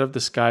 Instead of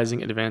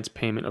disguising advance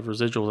payment of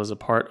residuals as a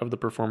part of the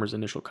performer's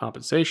initial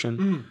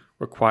compensation,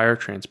 require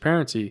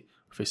transparency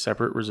with a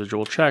separate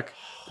residual check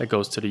that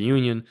goes to the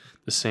union,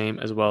 the same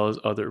as well as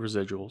other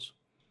residuals.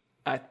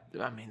 I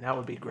mean, that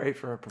would be great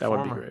for a performer.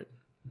 That would be great.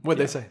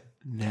 What'd they say?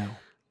 No.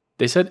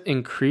 They said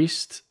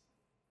increase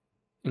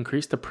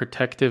the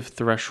protective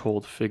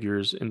threshold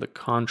figures in the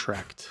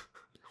contract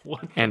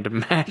and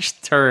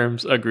match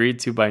terms agreed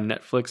to by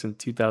Netflix in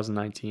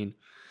 2019,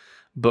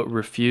 but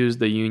refused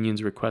the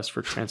union's request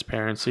for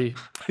transparency.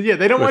 Yeah,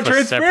 they don't want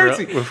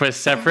transparency. With a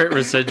separate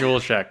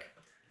residual check.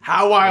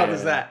 How wild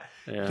is that?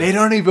 Yeah. They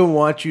don't even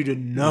want you to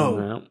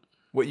know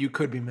what you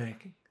could be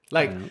making.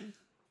 Like,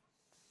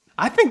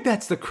 I think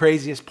that's the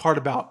craziest part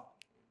about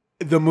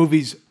the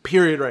movies,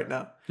 period, right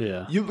now.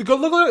 Yeah. You go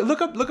look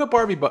up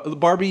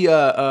Barbie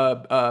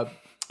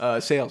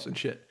sales and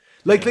shit.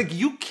 Like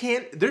you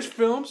can't. There's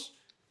films.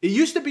 It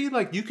used to be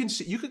like you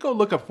could go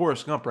look up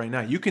Forrest Gump right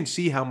now. You can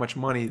see how much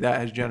money that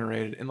has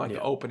generated in like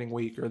the opening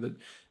week or the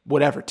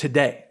whatever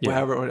today,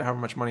 however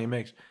much money it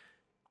makes.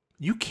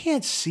 You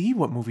can't see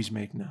what movies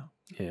make now.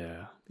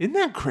 Yeah. Isn't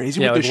that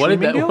crazy? Yeah. With the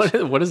streaming deals?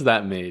 What has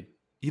that made?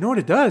 You know what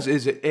it does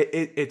is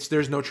it's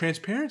there's no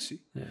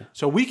transparency. Yeah.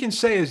 So we can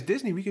say as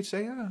Disney, we could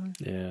say,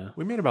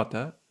 we made about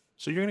that.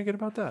 So you're gonna get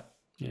about that.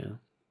 Yeah.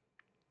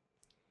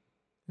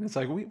 And it's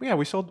like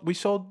we sold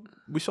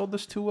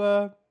this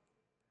to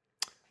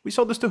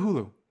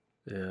Hulu.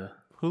 Yeah.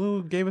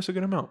 Hulu gave us a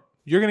good amount.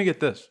 You're gonna get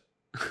this.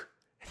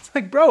 It's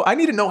like, bro, I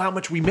need to know how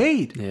much we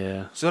made.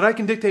 Yeah. So that I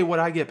can dictate what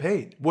I get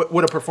paid,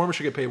 what a performer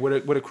should get paid, what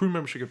a crew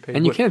member should get paid.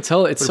 And you can't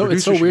tell. It's so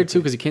weird too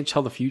because you can't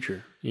tell the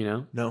future. You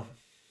know. No.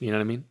 You know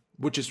what I mean?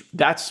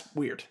 That's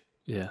weird.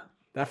 Yeah.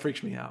 That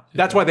freaks me out.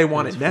 That's why they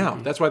want it now.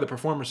 Freaky. That's why the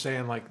performer's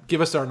saying, like, give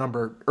us our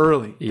number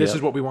early. Yep. This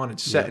is what we wanted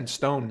set in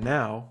stone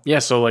now. Yeah,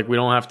 so, like, we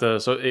don't have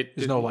to...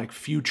 There's no, like,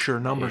 future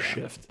number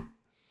shift.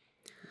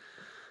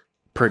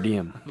 Per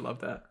diem. I love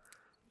that.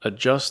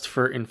 Adjust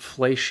for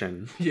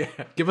inflation. Yeah,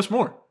 give us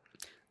more.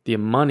 The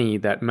money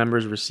that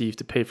members receive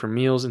to pay for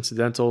meals,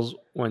 incidentals,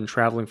 when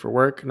traveling for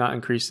work, not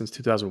increased since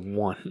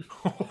 2001.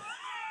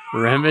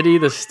 Remedy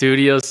the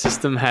studio's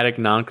systematic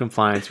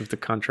non-compliance with the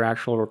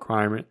contractual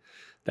requirement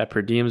that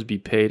per diems be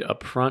paid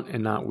up front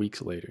and not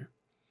weeks later.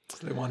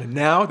 So they want it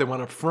now, they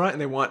want up front,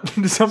 and they want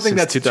something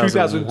that's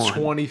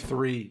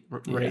 2023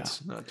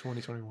 rates, not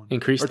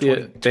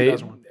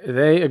 2021.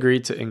 They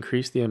agreed to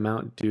increase the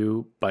amount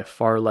due by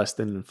far less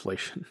than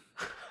inflation.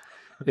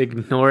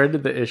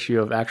 Ignored the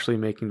issue of actually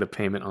making the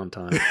payment on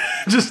time.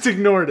 Just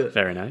ignored it.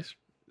 Very nice.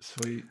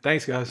 Sweet.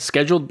 Thanks, guys.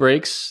 Scheduled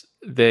breaks,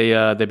 they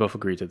both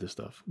agreed to this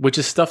stuff, which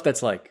is stuff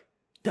that's like,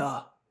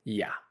 duh.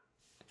 Yeah.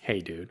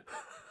 Hey, dude.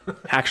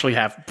 Actually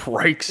have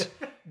breaks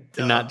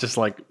and not just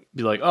like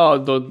be like, oh,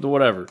 the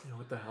whatever. Yeah,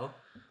 what the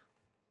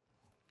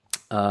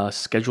hell?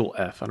 Schedule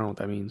F. I don't know what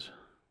that means.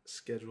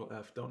 Schedule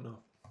F. Don't know.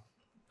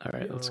 All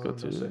right, let's go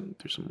through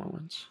some more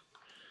ones.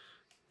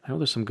 I know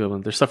there's some good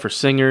ones. There's stuff for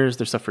singers.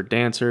 There's stuff for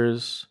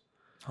dancers.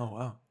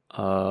 Oh,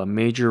 wow.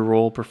 Major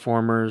role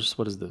performers.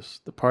 What is this?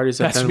 The parties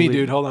that That's me,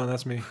 dude. Hold on.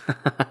 That's me.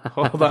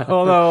 Hold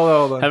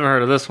on. Haven't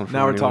heard of this one.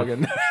 Now we're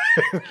talking.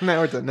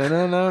 Now we're talking.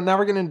 No. Now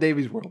we're getting in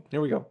Davy's world. Here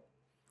we go.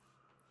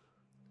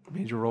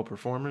 Major role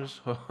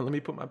performers. Oh, let me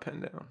put my pen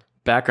down.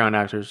 Background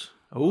actors.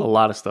 Ooh. A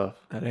lot of stuff.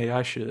 That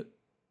AI shit.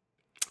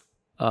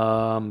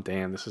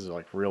 Damn, this is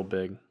like real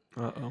big.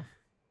 Uh-oh.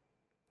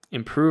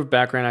 Improved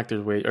background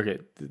actors wage. Okay,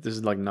 this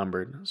is like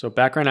numbered. So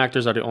background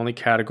actors are the only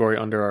category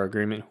under our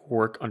agreement who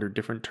work under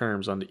different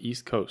terms on the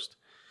East Coast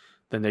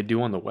than they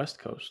do on the West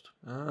Coast.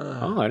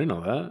 Oh, I didn't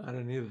know that. I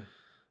didn't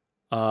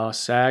either.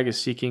 SAG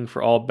is seeking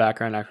for all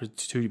background actors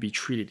to be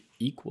treated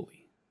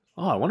equally.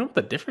 Oh, I wonder what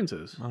the difference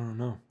is. I don't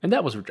know. And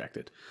that was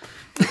rejected.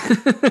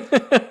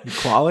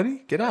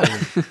 Equality? Get out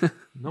of here.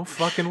 No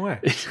fucking way.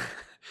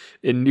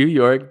 In New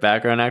York,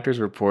 background actors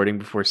reporting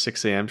before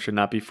 6 a.m. should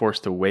not be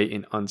forced to wait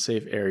in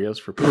unsafe areas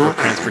for public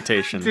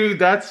transportation. Dude,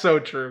 that's so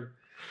true.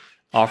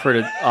 Offered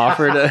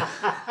a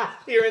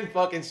Here in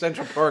fucking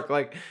Central Park,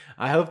 like,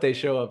 I hope they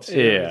show up soon.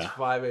 Yeah. It's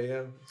 5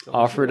 a.m.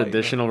 Offered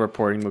additional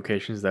reporting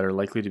locations that are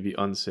likely to be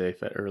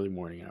unsafe at early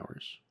morning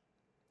hours.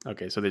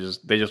 Okay, so they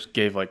just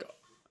gave like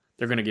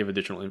they're going to give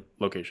additional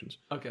locations.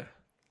 Okay.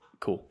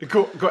 Cool.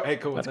 Cool. Hey,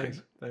 cool. That's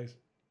Thanks.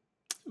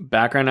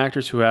 Background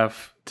actors who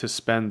have to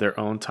spend their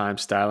own time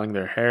styling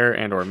their hair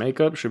and or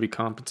makeup should be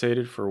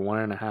compensated for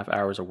 1.5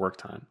 hours of work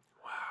time.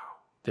 Wow.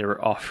 They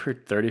were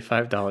offered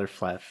 $35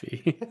 flat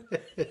fee.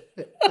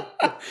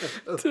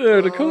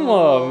 Dude, come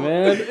on,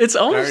 man. It's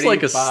almost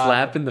like a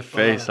slap in the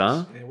face,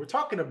 huh? Man, we're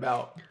talking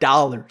about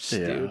dollars,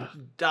 dude.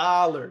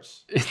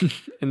 Dollars.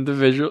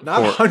 Individual.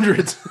 Not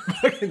hundreds.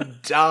 Fucking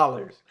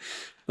dollars.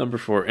 Number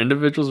 4,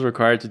 individuals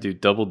required to do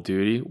double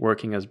duty,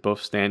 working as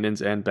both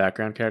stand-ins and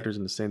background characters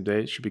in the same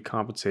day, should be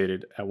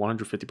compensated at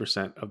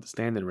 150% of the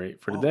stand-in rate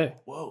for the day.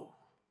 Whoa.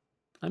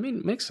 I mean,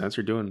 it makes sense.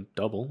 You're doing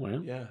double,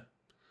 right? Yeah.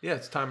 Yeah,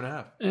 it's time and a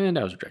half. And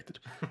I was rejected.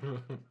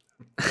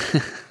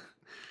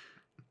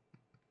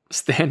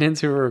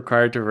 Stand-ins who are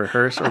required to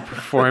rehearse or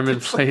perform in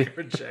place.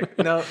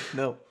 No.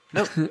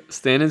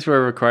 Stand-ins who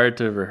are required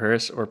to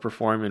rehearse or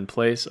perform in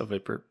place of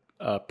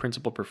a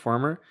principal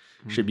performer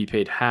should be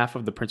paid half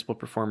of the principal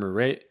performer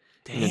rate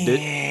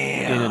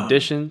in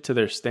addition to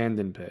their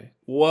stand-in pay.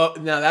 Whoa,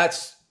 now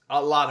that's a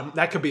lot.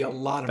 That could be a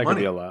lot of money. That could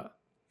be a lot.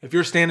 If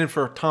you're standing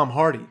for Tom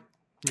Hardy,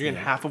 you're getting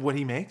half of what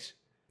he makes.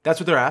 That's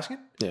what they're asking.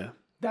 Yeah,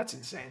 that's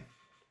insane.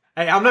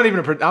 Hey, I'm not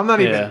even. That's not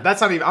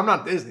even. I'm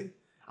not Disney.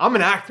 I'm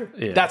an actor.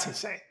 Yeah. That's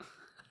insane,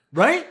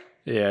 right?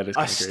 Yeah, it is.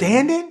 A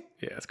stand-in?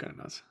 Yeah, it's kind of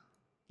nuts.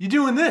 You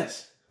doing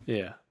this?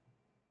 Yeah,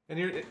 and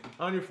you're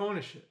on your phone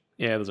and shit.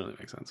 Yeah, it doesn't really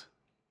make sense.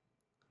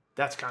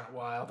 That's kind of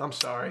wild. I'm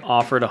sorry.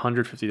 Offered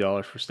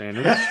 $150 for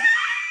stand-ins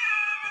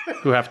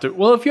who have to.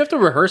 Well, if you have to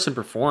rehearse and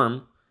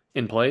perform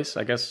in place,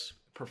 I guess.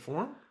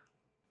 Perform?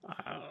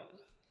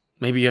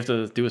 Maybe you have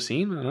to do a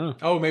scene. I don't know.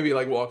 Oh, maybe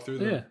like walk through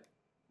them. Yeah.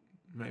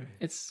 Maybe.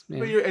 It's.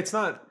 But it's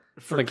not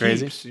for nothing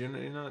keeps. Crazy. You're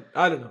not.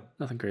 I don't know.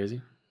 Nothing crazy.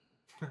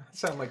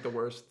 Sound like the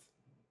worst.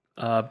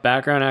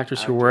 Background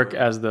actors who work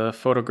as the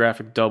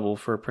photographic double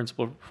for a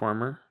principal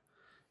performer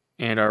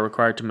and are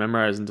required to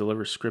memorize and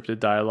deliver scripted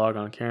dialogue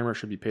on camera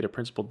should be paid a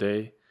principal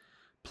day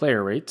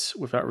player rates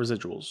without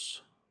residuals.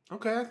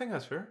 Okay, I think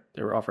that's fair.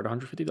 They were offered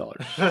 $150.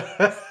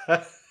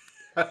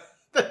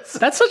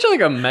 That's such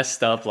like a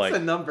messed up like.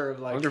 That's a number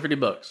of like $150.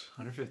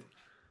 150.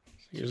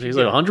 He's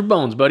like 100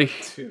 bones, buddy.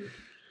 Dude.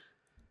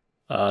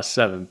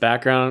 7.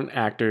 Background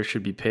actors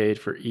should be paid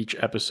for each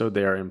episode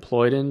they are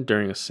employed in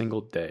during a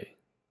single day.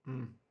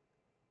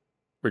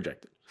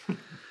 Rejected.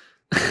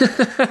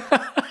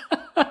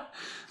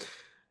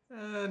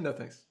 No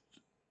thanks.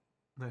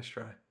 Nice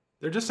try.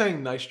 They're just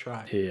saying nice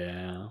try.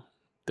 Yeah.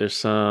 There's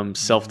some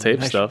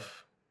self-tape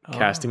stuff.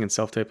 Casting and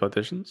self-tape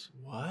auditions.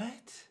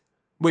 What?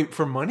 Wait,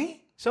 for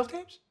money?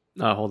 Self-tapes?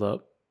 Hold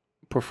up.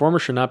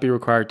 Performers should not be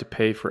required to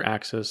pay for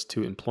access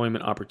to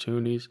employment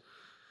opportunities,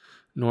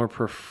 nor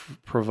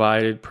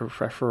provided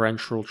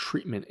preferential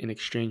treatment in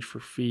exchange for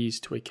fees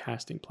to a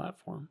casting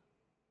platform.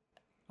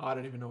 Oh, I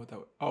don't even know what that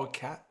was. Oh,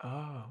 cat. Oh.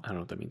 I don't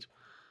know what that means.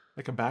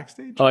 Like a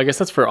Backstage? Oh, I guess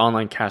that's for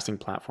online casting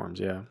platforms,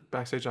 yeah.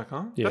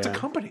 Backstage.com? Yeah. That's a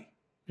company.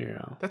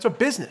 Yeah. That's a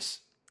business.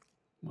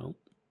 Well.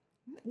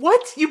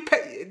 What? You're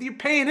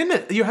paying in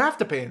it. You have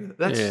to pay in it.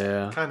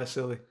 That's kind of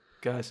silly.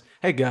 Guys.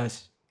 Hey,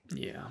 guys.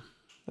 Yeah.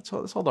 Let's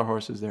hold our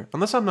horses there.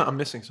 Unless I'm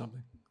missing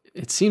something.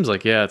 It seems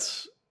like,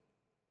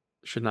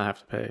 should not have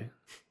to pay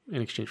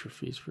in exchange for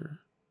fees for...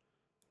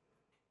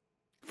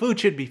 Food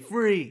should be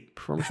free.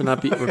 Performers should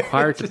not be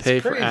required to pay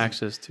for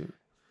access to...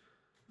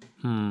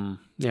 Yeah, I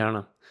don't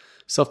know.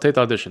 Self-taped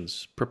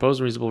auditions.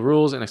 Propose reasonable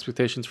rules and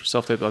expectations for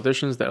self-taped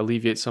auditions that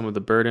alleviate some of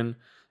the burden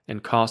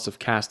and cost of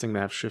casting that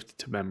have shifted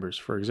to members.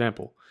 For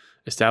example,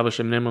 establish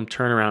a minimum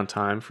turnaround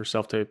time for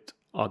self-taped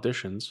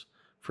auditions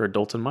for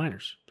adults and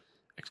minors,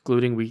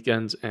 excluding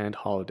weekends and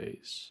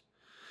holidays.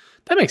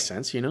 That makes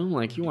sense,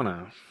 Like, you want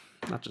to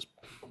not just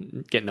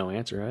get no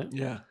answer, right?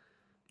 Yeah.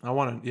 I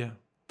want to,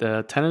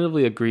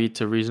 tentatively agreed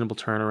to reasonable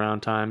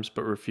turnaround times,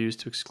 but refused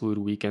to exclude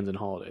weekends and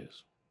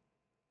holidays.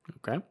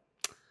 Okay.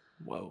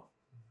 Whoa.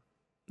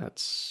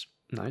 That's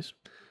nice.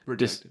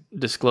 Rejected.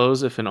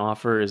 Disclose if an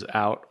offer is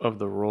out of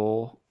the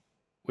role.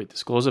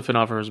 Disclose if an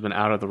offer has been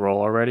out of the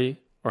role already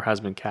or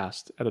has been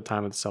cast at the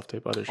time of the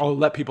self-tape audition. Oh,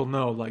 let people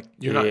know, like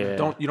you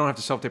don't have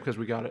to self-tape because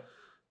we got it.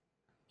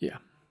 Yeah.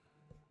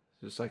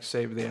 Just like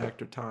save the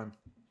actor time.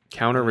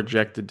 Counter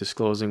rejected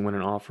disclosing when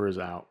an offer is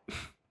out.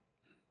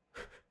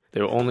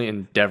 They will only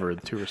endeavor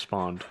to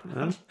respond.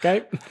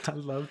 Okay. I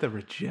love the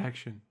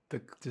rejection.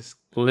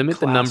 Limit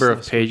the number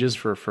of pages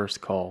for a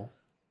first call.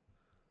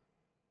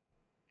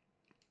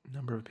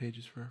 Number of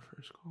pages for a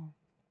first call.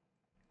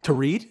 To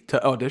read?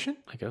 To audition?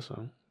 I guess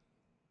so.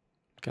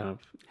 Kind of.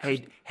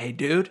 Hey,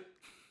 dude,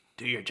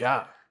 do your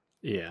job.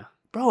 Yeah.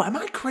 Bro, am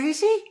I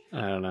crazy?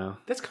 I don't know.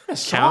 That's kind of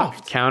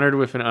soft. Countered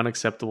with an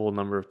unacceptable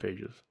number of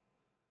pages.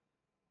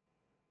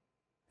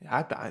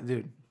 Yeah,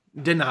 dude,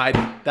 denied.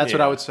 That's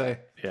what I would say.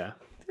 Yeah.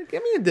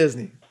 Give me a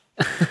Disney.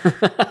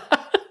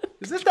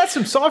 That's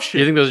some soft shit.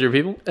 You think those are your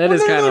people? That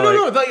is kind of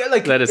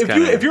like that is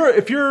kind of. If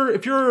you're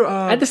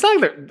it's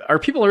not like are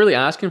people really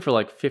asking for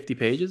like 50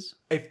 pages?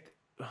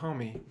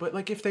 Homie, but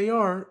like if they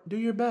are, do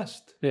your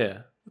best.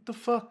 Yeah. What the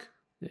fuck?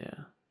 Yeah.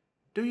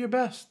 Do your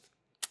best.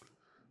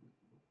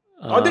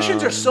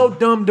 Auditions are so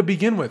dumb to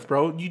begin with,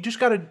 bro. You just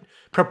gotta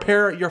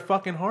prepare your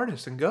fucking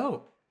hardest and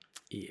go.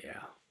 Yeah.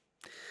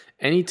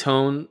 Any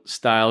tone,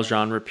 style,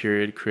 genre,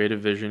 period, creative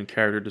vision,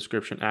 character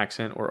description,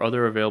 accent, or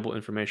other available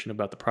information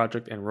about the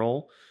project and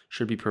role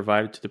should be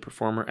provided to the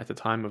performer at the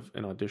time of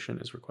an audition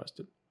as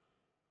requested.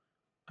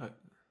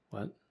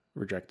 What?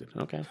 Rejected.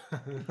 Okay.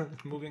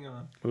 Moving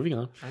on. I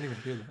didn't even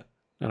hear that.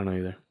 I don't know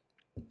either.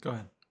 Go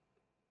ahead.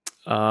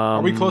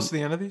 Are we close to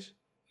the end of these?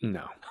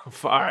 No.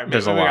 All right.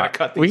 There's a lot.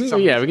 Cut we these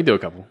can do a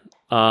couple.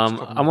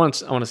 I want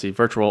to see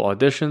virtual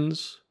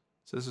auditions.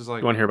 So this is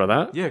like. You want to hear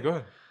about that? Yeah, go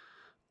ahead.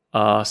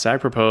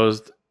 SAG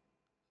proposed,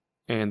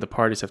 and the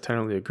parties have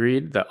tentatively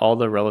agreed that all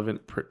the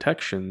relevant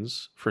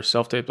protections for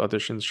self-taped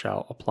auditions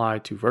shall apply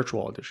to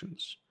virtual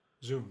auditions.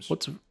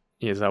 Zooms.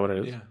 Is that what it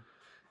is? Yeah.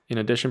 In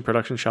addition,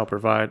 production shall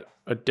provide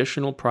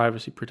additional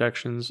privacy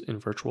protections in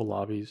virtual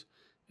lobbies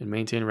and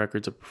maintain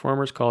records of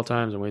performers, call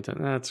times, and wait time.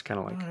 That's kind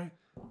of like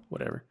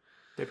whatever.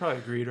 They probably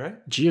agreed,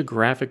 right?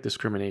 Geographic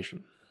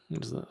discrimination.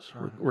 What is this?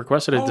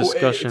 Requested a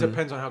discussion. It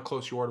depends on how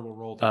close you are to a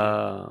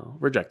role.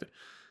 Rejected.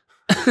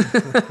 I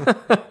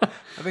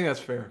think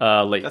that's fair.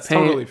 That's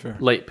totally fair.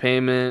 Late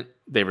payment,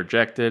 they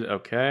rejected.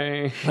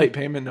 Okay. Late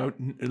payment? No,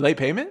 late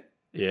payment?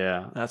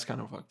 Yeah. That's kind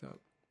of fucked up.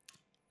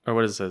 Or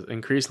what does it say?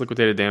 Increased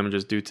liquidated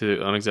damages due to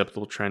the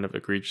unacceptable trend of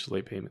egregious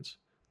late payments.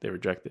 They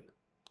rejected.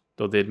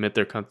 Though they admit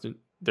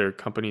their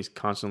companies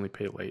constantly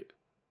pay late.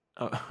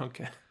 Oh,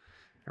 okay.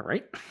 All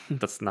right.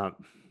 That's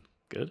not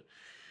good.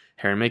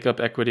 Hair and makeup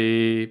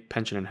equity,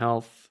 pension and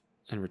health,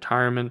 and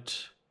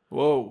retirement.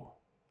 Whoa.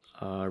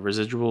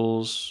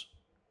 Residuals.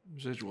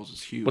 Residuals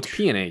is huge. What's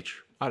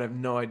P&H? I have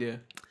no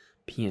idea.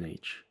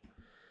 P&H.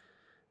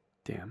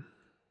 Damn.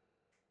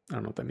 I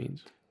don't know what that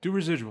means. Do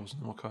residuals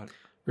and we'll cut it.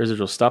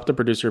 Residuals. Stop the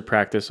producer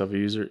practice of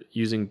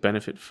using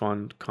benefit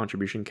fund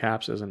contribution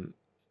caps as an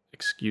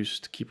excuse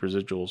to keep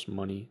residuals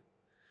money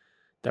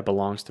that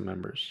belongs to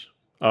members.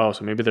 Oh,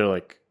 so maybe they're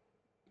like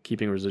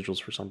keeping residuals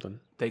for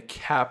something. They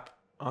cap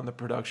on the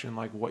production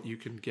like what you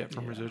can get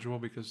from residual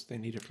because they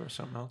need it for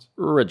something else.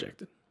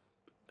 Rejected.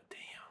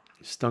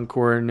 Damn. Stunt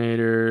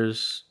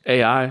coordinators.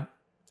 AI.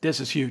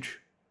 This is huge.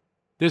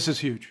 This is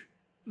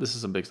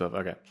some big stuff.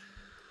 Okay.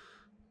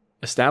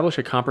 Establish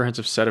a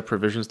comprehensive set of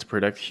provisions to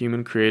protect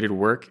human-created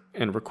work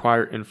and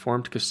require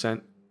informed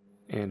consent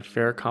and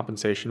fair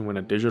compensation when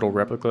a digital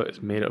replica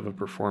is made of a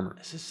performer.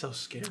 This is so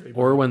scary.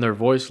 Or when their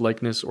voice,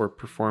 likeness, or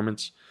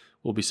performance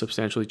will be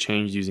substantially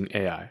changed using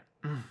AI.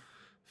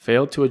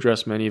 Failed to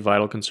address many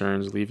vital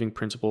concerns, leaving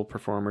principal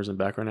performers and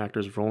background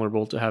actors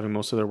vulnerable to having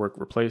most of their work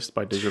replaced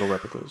by digital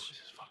replicas. This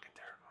is fucking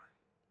terrifying.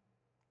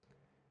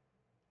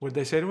 What did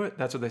they say to it?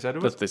 That's what they said to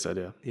it? That's what they said,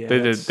 yeah.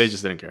 They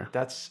just didn't care.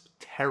 That's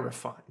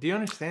terrifying. Do you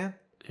understand?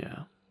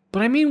 Yeah.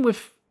 But I mean,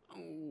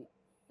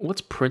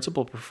 what's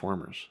principal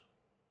performers?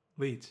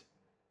 Leads.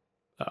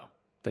 Oh,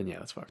 then yeah,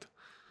 that's fucked.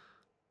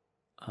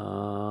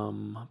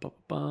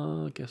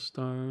 Guest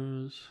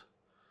stars.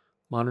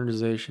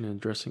 Modernization and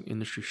addressing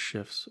industry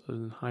shifts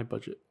in high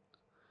budget.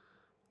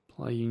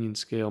 Apply union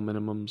scale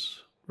minimums,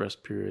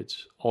 rest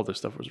periods. All this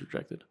stuff was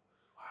rejected.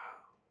 Wow.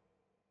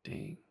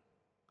 Dang.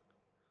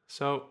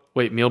 So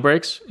wait, meal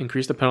breaks?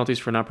 Increase the penalties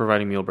for not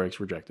providing meal breaks.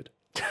 Rejected.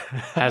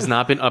 Has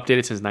not been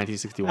updated since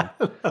 1961.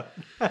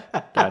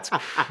 That's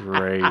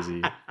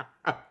crazy.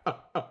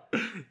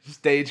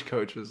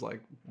 Stagecoach was like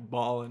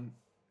balling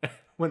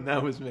when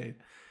that was made.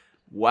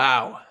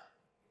 Wow.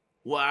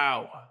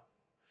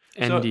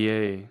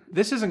 NDA. So,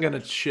 this isn't going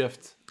to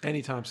shift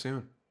anytime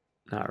soon.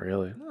 Not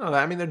really. No,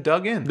 I mean they're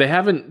dug in. They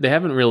haven't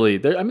really.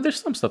 I mean,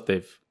 there's some stuff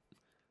they've.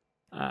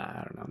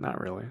 I don't know.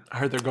 Not really. I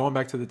heard they're going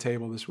back to the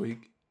table this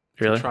week.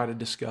 Really? To try to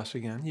discuss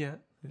again. Yeah.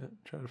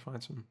 Try to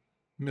find some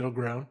middle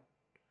ground.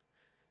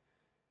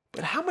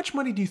 But how much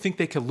money do you think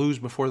they could lose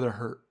before they're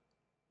hurt?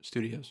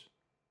 studios?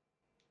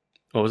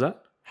 What was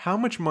that? How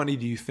much money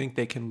do you think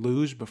they can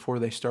lose before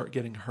they start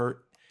getting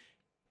hurt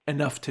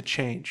enough to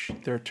change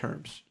their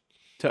terms,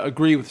 to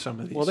agree with some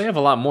of these? Well, they have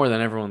a lot more than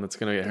everyone that's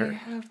going to get They hurt.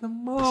 have the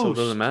most. So it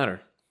doesn't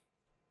matter.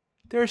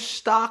 They're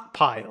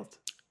stockpiled.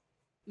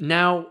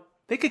 Now,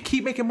 They could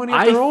keep making money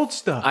off their old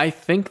stuff. I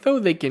think, though,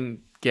 they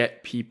can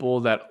get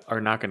people that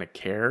are not going to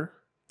care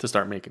to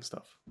start making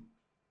stuff.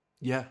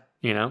 Yeah.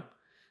 You know?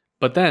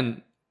 But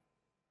then,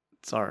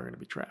 it's all going to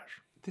be trash.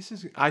 This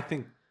is, I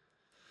think,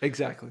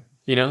 exactly.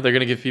 You know? They're going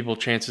to give people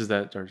chances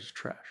that are just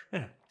trash.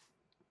 Yeah.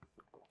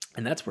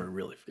 And that's where it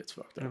really gets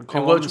fucked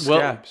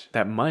up.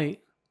 That might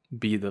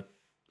be the,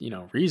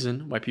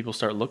 reason why people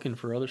start looking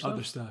for other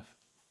stuff.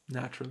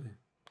 Naturally.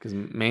 Because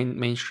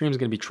mainstream is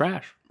going to be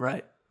trash.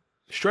 Right.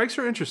 Strikes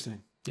are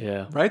interesting.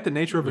 Yeah. Right? The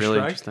nature of a really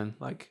strike. Interesting.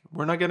 Like,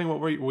 we're not getting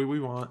what we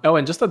want. Oh,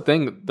 and just the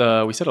thing,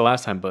 we said it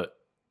last time, but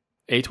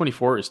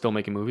A24 is still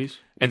making movies.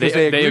 And Because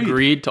they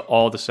agreed to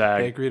all the SAG.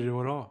 They agreed to do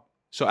it all.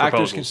 So proposals.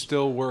 Actors can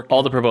still work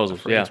all the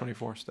proposals for yeah.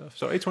 A24 stuff.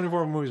 So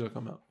A24 movies will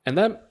come out.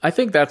 And I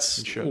think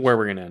that's where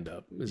we're going to end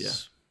up.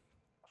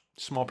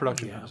 Small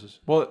production houses.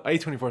 Well,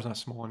 A24 is not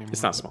small anymore.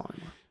 It's not small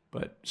anymore.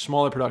 But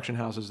smaller production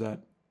houses that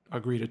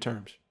agree to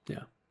terms.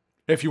 Yeah.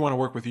 If you want to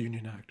work with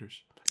union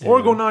actors. Or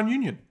go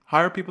non-union.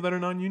 Hire people that are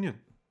non-union.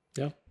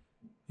 Yeah.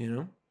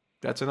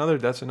 That's another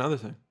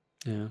thing.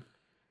 Yeah.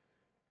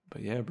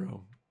 But yeah,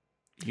 bro.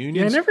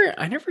 Unions. Yeah,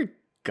 I never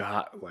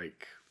got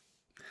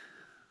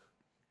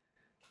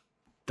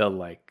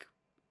the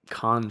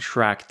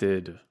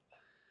contracted,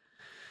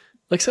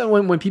 so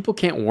when people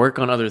can't work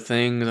on other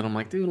things, and I'm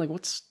like, dude,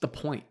 what's the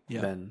point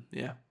then?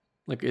 Yeah.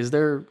 Is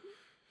there?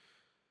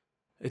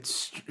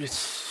 It's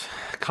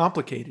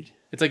complicated.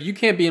 It's you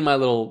can't be in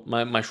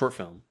my short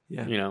film.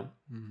 Yeah.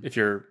 If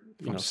you're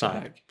From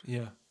SAG. SAG.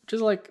 Yeah. Which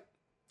is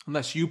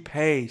unless you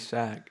pay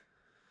SAG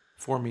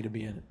for me to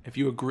be in it. If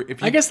you agree,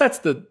 I guess that's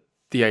the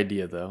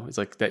idea though. It's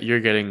that you're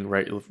getting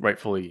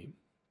rightfully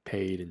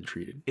paid and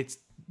treated. It's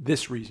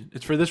this reason.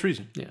 It's for this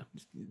reason. Yeah.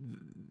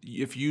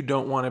 If you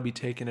don't want to be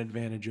taken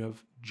advantage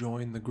of,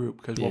 join the group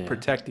because we'll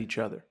protect each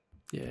other.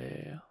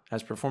 Yeah.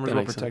 As performers,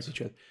 we'll protect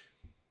each other.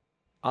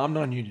 I'm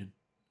non-union.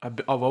 I've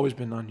always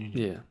been non-union.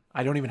 Yeah.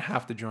 I don't even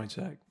have to join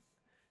SAG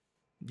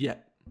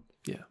yet.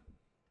 Yeah.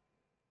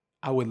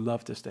 I would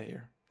love to stay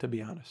here, to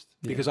be honest,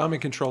 because I'm in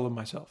control of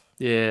myself.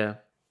 Yeah.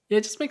 Yeah.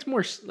 It just makes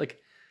more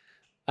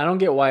I don't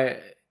get why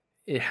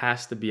it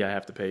has to be I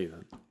have to pay you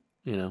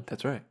then.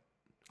 That's right.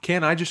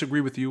 Can I just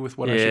agree with you with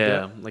what I should get?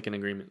 Yeah, like an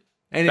agreement.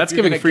 And that's if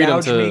you're giving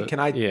freedom to me, can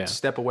I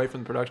step away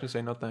from the production and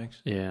say no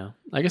thanks? Yeah.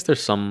 I guess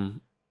there's some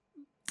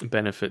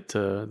benefit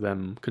to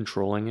them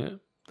controlling it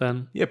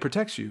then. Yeah, it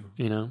protects you.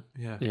 Yeah.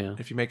 Yeah.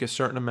 If you make a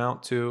certain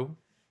amount too,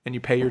 and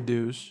you pay your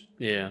dues.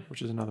 Yeah.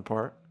 Which is another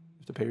part. You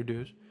have to pay your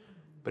dues.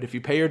 But if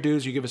you pay your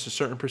dues, you give us a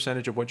certain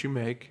percentage of what you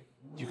make,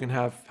 you can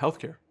have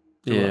healthcare.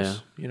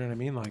 Us. You know what I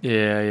mean?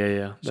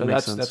 Yeah. So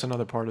that's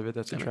another part of it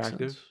that's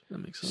attractive. That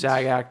makes sense.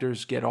 SAG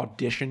actors get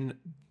auditions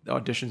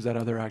that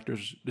other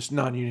actors, just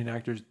non-union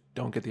actors,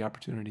 don't get the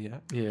opportunity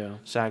yet. Yeah.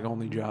 SAG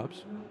only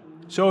jobs.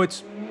 So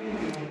it's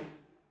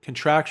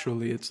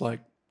contractually, it's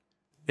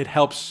it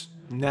helps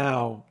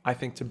now, I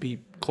think, to be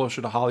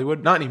closer to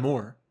Hollywood. Not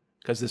anymore,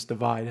 because this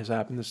divide has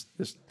happened.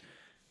 This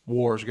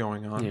war is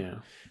going on. Yeah.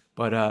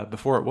 But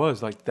before it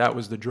was that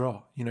was the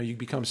draw. You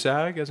become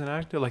SAG as an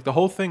actor. The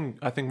whole thing,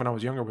 I think, when I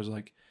was younger was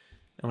and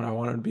when I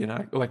wanted to be an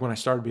actor, when I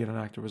started being an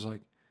actor, was I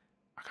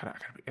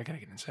gotta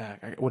get in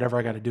SAG. Whatever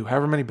I got to do,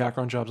 however many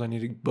background jobs I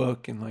need to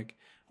book, and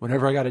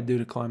whatever I got to do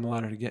to climb the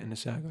ladder to get into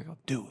SAG, I'll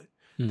do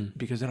it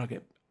because then I'll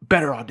get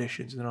better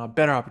auditions and then I'll have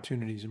better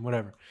opportunities and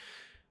whatever.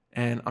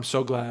 And I'm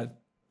so glad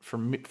for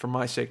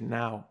my sake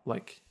now,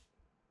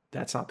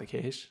 that's not the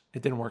case.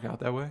 It didn't work out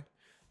that way.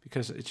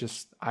 Because it's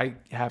just, I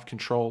have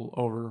control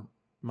over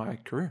my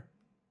career.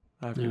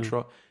 I have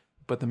control.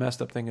 But the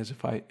messed up thing is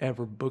if I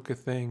ever book a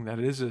thing that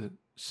is a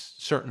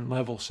certain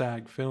level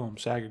SAG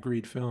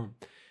agreed film,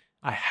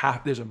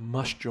 there's a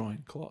must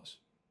join clause.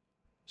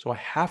 So I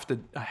have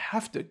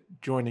to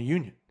join a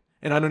union.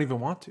 And I don't even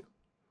want to.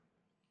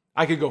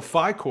 I could go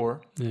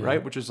FICOR,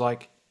 right? Which is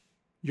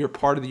you're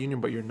part of the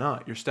union, but you're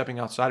not. You're stepping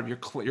outside of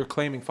you're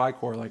claiming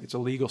FICOR it's a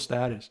legal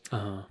status.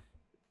 Uh-huh.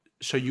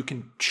 So you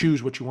can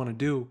choose what you want to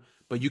do.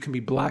 But you can be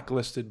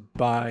blacklisted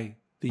by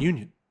the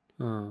union.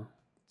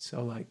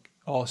 So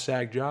all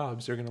SAG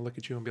jobs, they're gonna look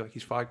at you and be like,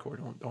 "He's FICOR,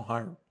 don't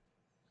hire him."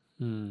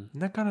 Isn't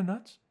that kind of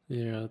nuts?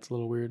 Yeah, that's a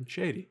little weird.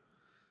 Shady.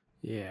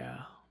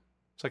 Yeah,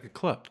 it's like a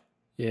club.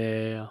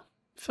 Yeah,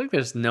 I feel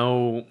there's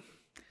no,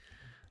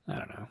 I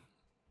don't know.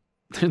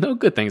 There's no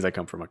good things that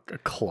come from a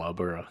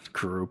club or a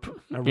group.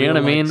 You know what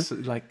I mean?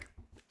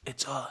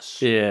 It's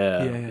us.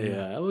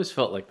 Yeah. I always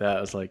felt like that.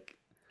 I was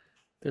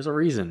there's a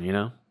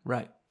reason,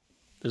 Right.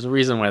 There's a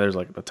reason why there's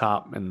the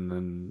top, and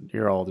then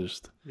you're all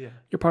just you're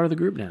part of the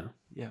group now.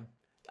 Yeah,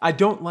 I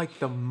don't like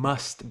the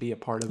must be a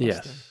part of us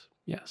thing.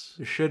 Yes.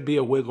 There should be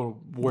a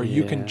wiggle where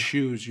you can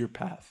choose your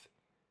path.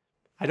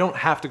 I don't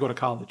have to go to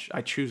college.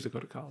 I choose to go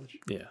to college.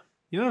 Yeah.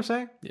 You know what I'm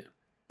saying? Yeah.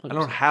 100%. I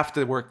don't have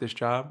to work this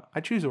job. I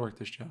choose to work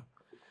this job.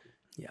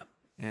 Yeah.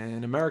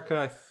 And America,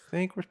 I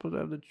think we're supposed to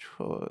have the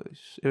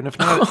choice. And if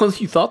not,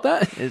 You thought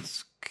that?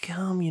 it's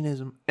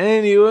communism.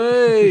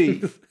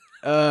 Anyway.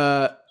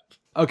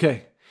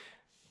 Okay.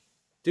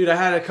 Dude, I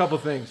had a couple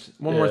things.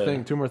 One more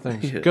thing, two more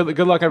things. Yeah. Good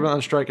luck everyone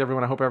on strike,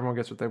 everyone. I hope everyone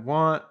gets what they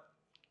want.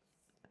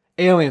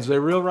 Aliens, are they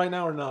real right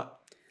now or not?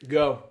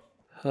 Go.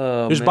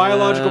 Oh, There's man.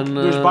 biological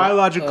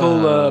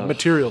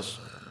materials.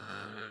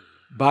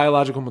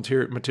 Biological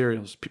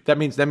materials. That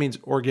means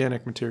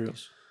organic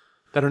materials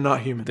that are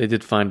not human. They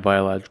did find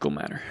biological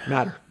matter.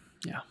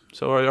 Yeah.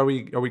 So are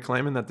we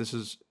claiming that this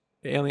is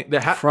alien?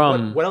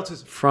 From what else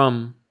is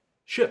from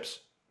ships?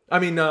 I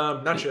mean,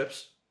 not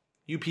ships.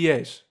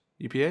 UPAs.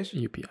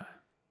 UPI.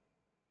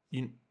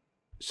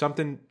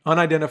 Something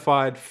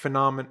unidentified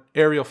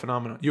aerial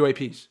phenomenon.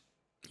 UAPs.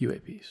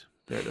 UAPs.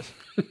 There it is.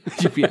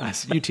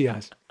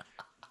 UTIs.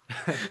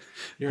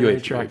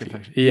 Urinary tract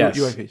infection. Yes.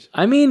 UAPs.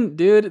 I mean,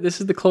 dude, this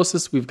is the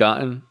closest we've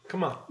gotten.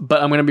 Come on.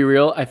 But I'm going to be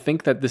real. I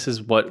think that this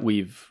is what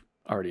we've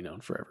already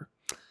known forever.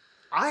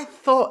 I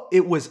thought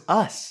it was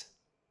us.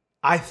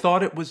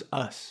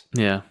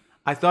 Yeah.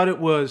 I thought it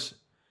was.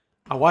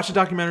 I watched a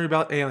documentary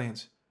about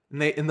aliens.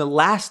 And in the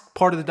last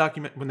part of the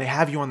document, when they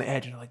have you on the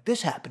edge, and they're like,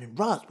 this happened in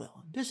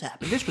Roswell. This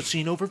happened. This was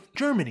seen over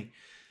Germany.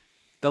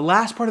 The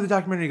last part of the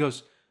documentary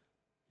goes,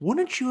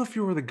 wouldn't you, if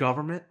you were the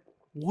government,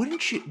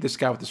 wouldn't you, this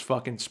guy with this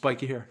fucking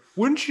spiky hair,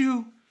 wouldn't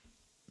you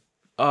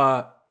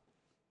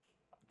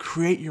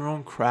create your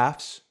own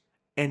crafts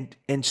and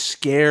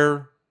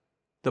scare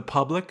the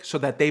public so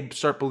that they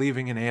start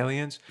believing in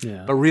aliens?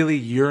 Yeah. But really,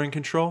 you're in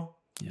control?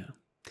 Yeah.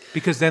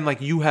 Because then, like,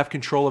 you have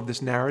control of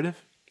this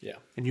narrative? Yeah.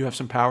 And you have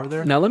some power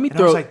there? Now, let me and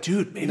throw... I was like,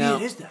 dude, maybe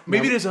it is that.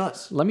 Maybe it is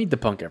us. Let me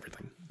debunk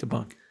everything.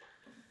 Debunk.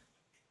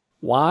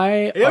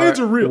 Why Aliens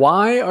are real.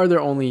 Why are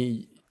there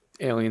only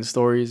alien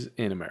stories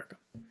in America?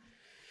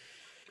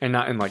 And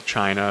not in, like,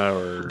 China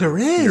or There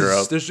is.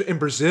 Europe? There's in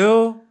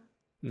Brazil.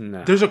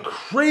 No. There's a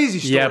crazy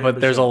story. Yeah, but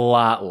in there's a Brazil.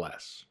 lot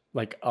less.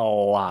 Like, a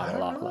lot I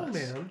don't know, less.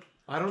 man.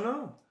 I don't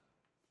know.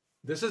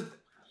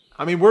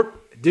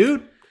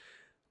 Dude.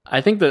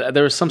 I think that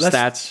there was some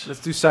stats. Let's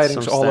do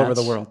sightings all over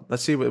the stats. world.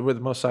 Let's see where the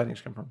most sightings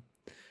come from.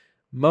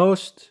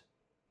 Most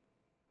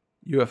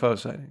UFO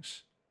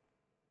sightings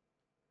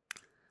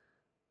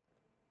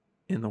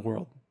in the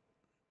world.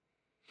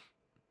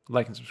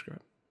 Like and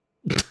subscribe.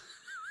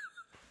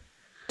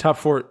 Top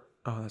 4.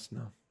 Oh, that's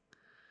no.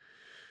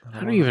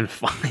 How do you even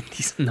find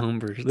these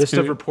numbers? List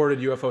dude? of reported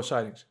UFO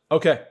sightings.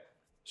 Okay.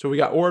 So we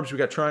got orbs, we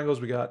got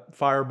triangles, we got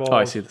fireballs. Oh,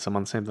 I see this. I'm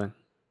on the same thing.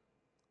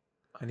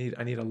 I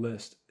need a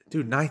list.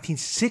 Dude,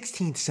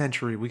 16th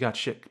century, we got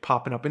shit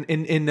popping up.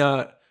 In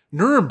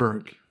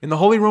Nuremberg, in the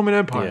Holy Roman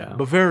Empire, Yeah.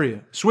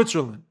 Bavaria,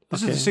 Switzerland.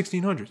 This Okay. is the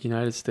 1600s.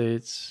 United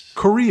States.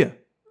 Korea,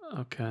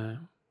 Okay.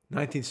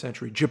 19th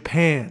century.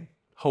 Japan,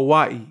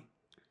 Hawaii,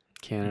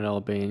 Canada,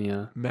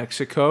 Albania.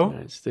 Mexico,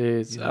 United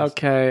States. Yes.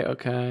 Okay.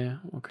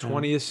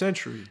 20th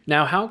century.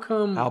 Now, how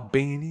come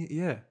Albania,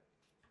 yeah.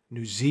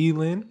 New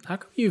Zealand. How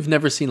come you've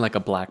never seen like a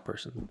black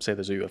person say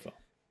there's a UFO?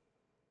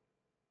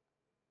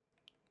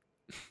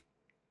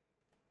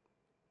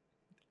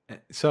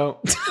 So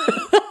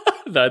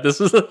No, this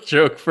was a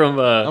joke from.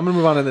 I'm gonna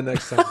move on to the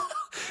next thing.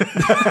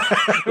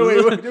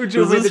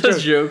 This is a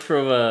joke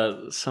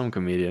from some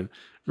comedian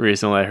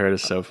recently. I heard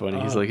it's so funny.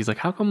 He's like,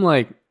 how come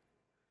like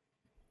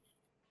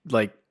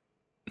I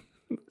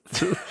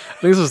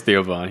think this was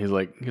Theo Vaughn. He's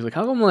like,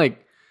 how come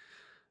like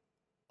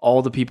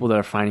all the people that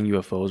are finding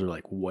UFOs are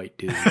like white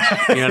dudes?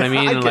 You know what I mean?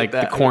 I And, get like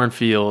that. the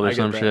cornfield or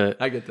some shit.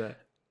 I get that.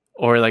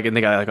 Or like, and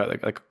they got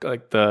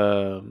like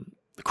the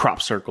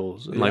crop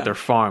circles and like Yeah. their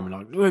farm and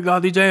like, we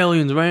got these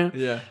aliens, man.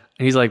 Yeah.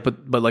 And he's like,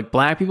 but like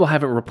black people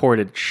haven't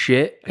reported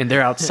shit and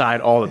they're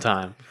outside all the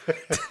time.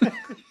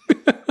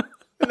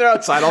 And they're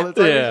outside all the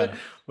time. Yeah.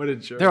 What a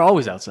jerk. They're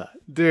always outside.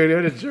 Dude,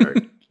 what a jerk.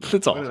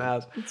 That's What an awesome.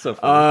 ass. It's so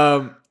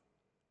funny.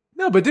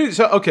 No, but dude,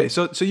 so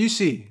you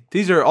see,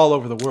 these are all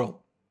over the world.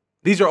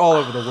 These are all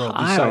over the world.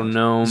 These I don't sightings.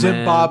 know, man.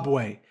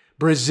 Zimbabwe,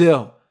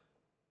 Brazil.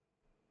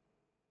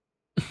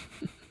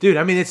 Dude,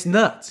 I mean, it's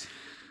nuts.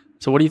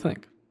 So what do you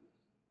think?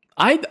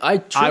 I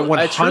truly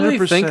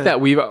 100% think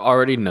that we've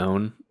already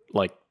known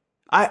like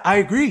I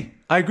agree.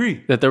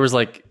 that there was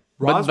like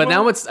but Roswell?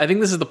 now I think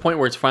this is the point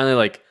where it's finally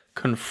like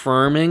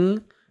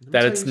confirming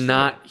that tell it's you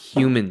not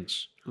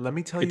humans. Let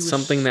me tell you It's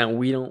something that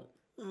we don't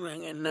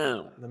fucking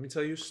know. Let me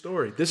tell you a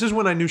story. This is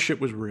when I knew shit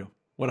was real.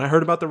 When I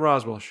heard about the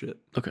Roswell shit.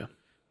 Okay.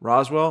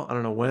 Roswell, I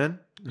don't know when,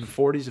 in the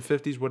 40s or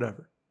 50s,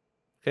 whatever.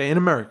 Okay, in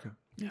America.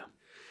 Yeah.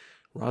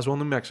 Roswell,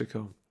 New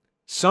Mexico.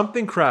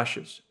 Something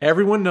crashes.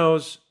 Everyone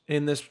knows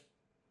in this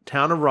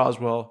town of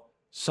Roswell,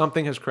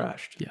 something has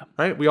crashed. Yeah.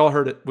 Right? We all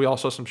heard it. We all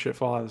saw some shit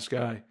fall out of the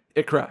sky.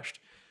 It crashed.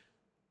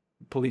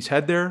 Police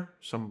head there.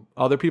 Some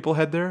other people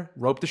head there.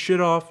 Rope the shit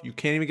off. You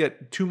can't even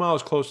get 2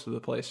 miles close to the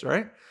place,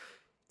 right?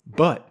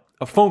 But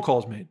a phone call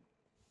is made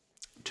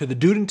to the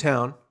dude in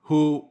town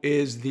who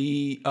is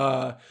the...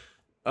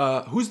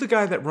 who's the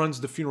guy that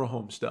runs the funeral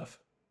home stuff?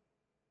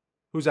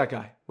 Who's that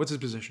guy? What's his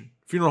position?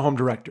 Funeral home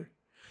director.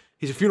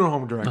 He's a funeral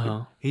home director.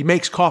 Uh-huh. He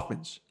makes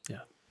coffins. Yeah.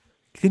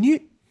 Can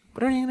you...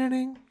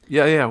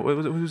 Yeah.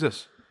 Who's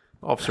this?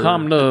 Officer.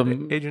 I'm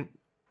the agent.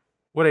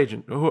 What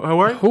agent? Who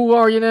are you? Who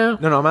are you now?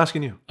 No, I'm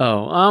asking you.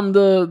 Oh, I'm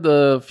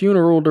the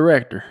funeral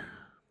director.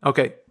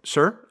 Okay,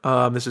 sir.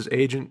 This is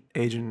Agent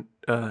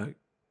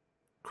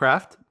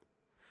Kraft.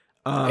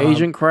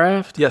 Agent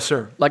Kraft? Yes,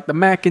 sir. Like the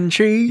mac and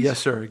cheese? Yes,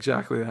 sir.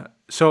 Exactly that.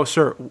 So,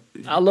 sir,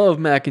 I love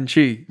mac and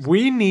cheese.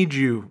 we need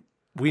you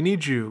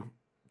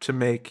to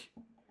make.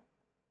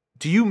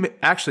 Do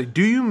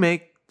you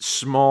make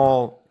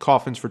small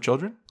coffins for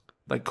children,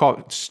 like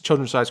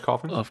children-sized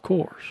coffins? Of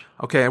course.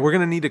 Okay, and we're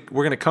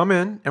gonna come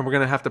in and we're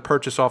gonna have to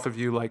purchase off of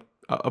you like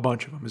a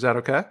bunch of them. Is that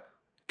okay?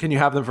 Can you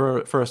have them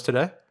for us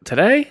today?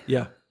 Today?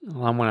 Yeah.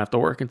 Well, I'm going to have to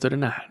work into the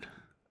night.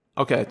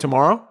 Okay,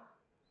 tomorrow?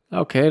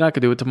 Okay, and I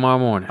could do it tomorrow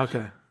morning.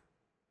 Okay.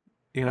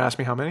 You gonna ask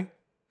me how many?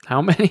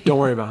 How many? Don't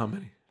worry about how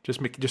many.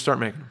 Just start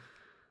making them.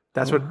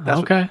 That's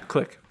okay. what,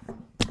 click.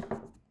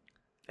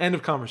 End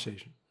of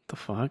conversation. The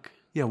fuck?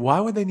 Yeah, why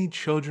would they need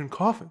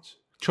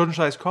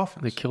children-sized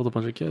coffins? They killed a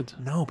bunch of kids.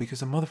 No, because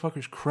the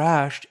motherfuckers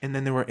crashed, and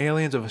then there were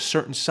aliens of a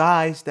certain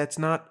size that's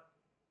not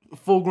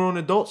full-grown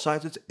adult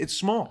size. It's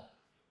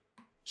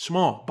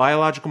small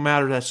biological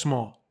matter. That's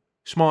small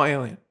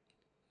alien.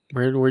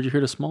 Where'd you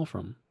hear the small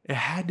from? It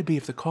had to be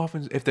if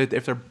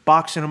they're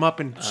boxing them up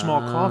in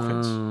small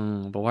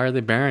coffins. But why are they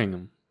burying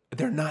them?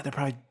 They're not. They're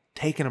probably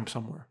taking them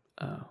somewhere.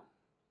 Oh,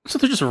 so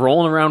they're just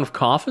rolling around with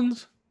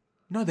coffins?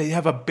 No, they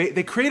have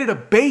they created a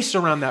base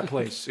around that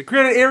place. They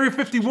created Area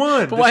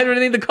 51. But why do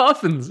they need the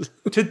coffins?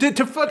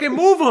 To fucking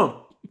move them.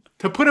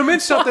 To put them in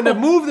something to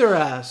move their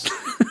ass.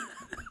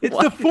 It's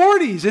the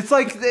 40s. It's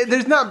like,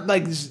 there's not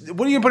like,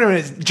 what are you going to put them in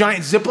a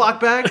giant Ziploc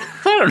bag?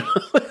 I don't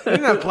know. They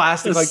don't have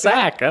plastic like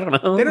sack. that. I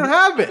don't know. They don't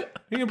have it.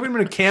 You can put them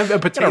in a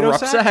potato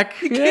rucksack?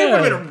 sack. You can't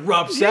Yeah. put them in a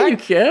rucksack. Yeah, you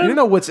can. You don't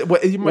know what Why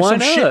some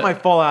not? shit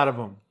might fall out of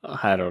them.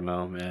 I don't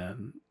know,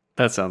 man.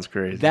 That sounds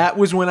crazy. That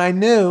was when I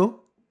knew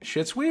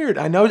shit's weird.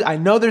 I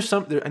know there's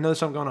something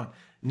going on.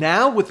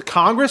 Now with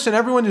Congress and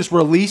everyone just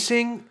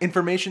releasing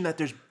information that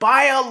there's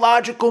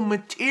biological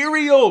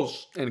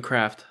materials And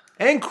craft.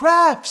 and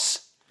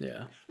crafts.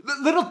 Yeah.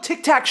 Little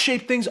Tic Tac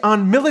shaped things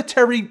on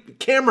military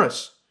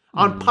cameras,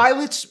 on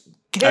pilots'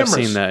 cameras.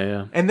 I've seen that,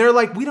 yeah. And they're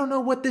like, we don't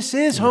know what this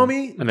is,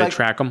 homie. And like, they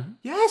track them?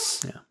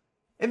 Yes. Yeah.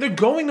 And they're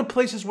going to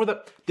places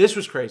where this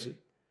was crazy.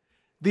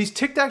 These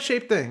Tic Tac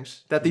shaped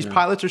things that these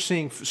pilots are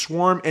seeing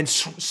swarm and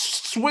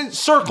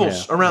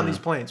circles around these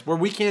planes, where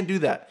we can't do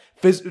that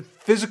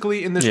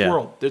physically in this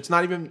world. There's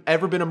not even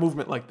ever been a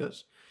movement like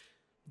this.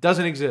 It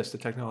doesn't exist, the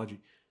technology.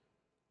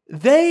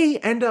 They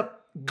end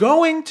up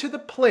going to the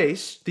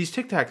place, these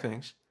Tic Tac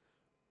things,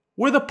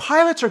 where the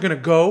pilots are going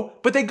to go,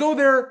 but they go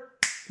there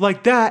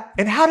like that.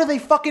 And how do they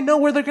fucking know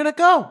where they're going to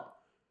go?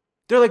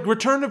 They're like,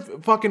 return to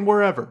fucking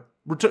wherever.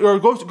 Or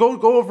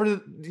go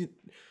over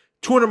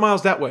 200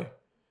 miles that way.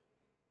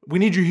 We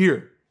need you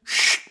here.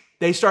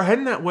 They start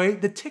heading that way.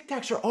 The Tic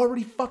Tacs are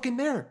already fucking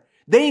there.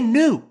 They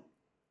knew.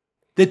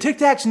 The Tic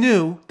Tacs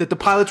knew that the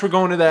pilots were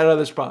going to that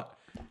other spot.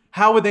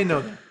 How would they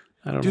know that?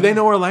 I don't know. Do they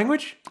know our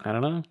language? I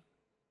don't know.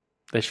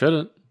 They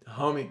shouldn't.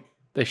 Homie.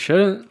 They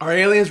shouldn't. Are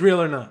aliens real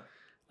or not?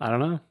 I don't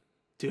know.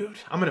 Dude,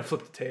 I'm going to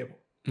flip the table.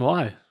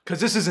 Why?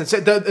 Because this is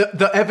insane.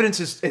 The evidence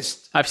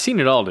is... I've seen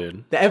it all,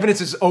 dude. The evidence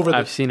is over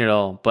I've seen it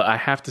all, but I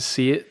have to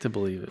see it to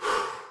believe it.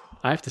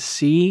 I have to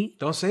see...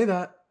 Don't say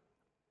that.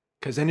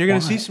 Because then you're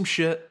going to see some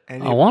shit.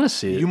 And I want to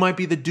see it. You might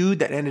be the dude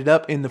that ended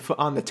up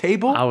on the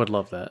table. I would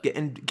love that.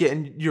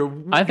 Getting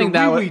your... I think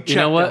your that wee-wee would... You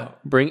know what?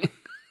 out.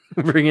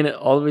 Bringing it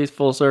all the way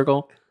full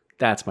circle.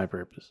 That's my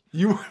purpose.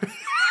 You...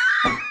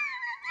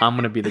 I'm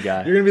going to be the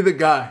guy. You're going to be the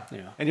guy.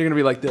 Yeah. And you're going to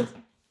be like this.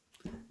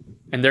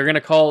 And they're going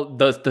to call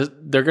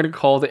they're going to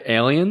call the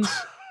aliens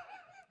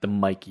the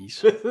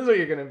Mikeys. This is what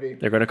you're going to be.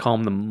 They're going to call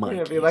them the You're Mikeys.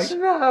 going to be like,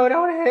 no,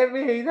 don't hit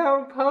me.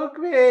 Don't poke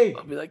me.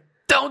 I'll be like,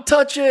 don't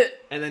touch it.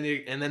 And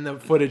then the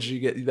footage you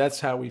get,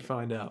 that's how we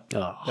find out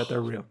that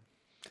they're real.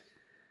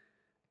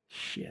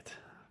 Shit.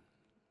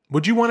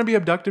 Would you want to be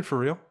abducted for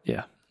real?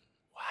 Yeah.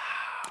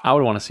 Wow. I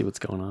would want to see what's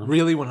going on.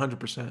 Really,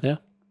 100%? Yeah.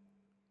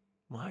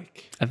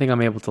 Mike. I think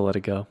I'm able to let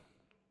it go.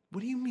 What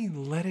do you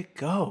mean, let it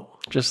go?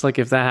 Just like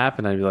if that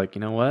happened, I'd be like,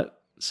 you know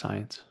what?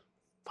 Science.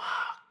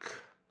 Fuck.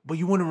 But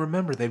you wouldn't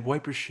remember. They'd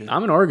wipe your shit.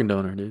 I'm an organ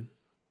donor, dude.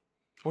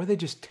 Or they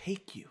just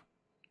take you.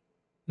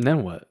 And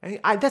then what?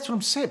 That's what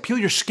I'm saying. Peel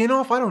your skin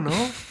off? I don't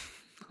know.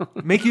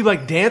 Make you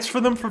like dance for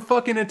them for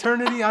fucking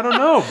eternity? I don't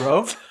know,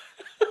 bro.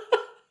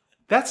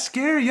 That's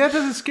scary. Yeah,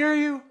 doesn't scare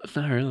you?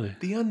 Not really.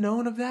 The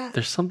unknown of that?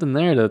 There's something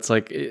there that's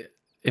like,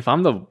 if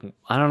I'm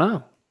I don't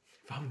know.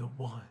 If I'm the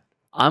one.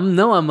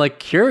 I'm like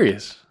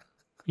curious.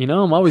 You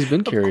know, I'm always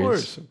been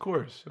curious. Of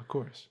course.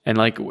 And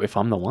like, if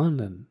I'm the one,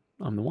 then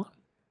I'm the one.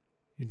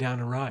 You're down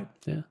to ride.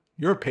 Yeah.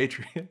 You're a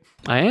patriot.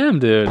 I am,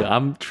 dude.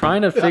 I'm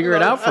trying to figure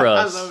it out for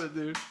us. I love it,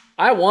 dude.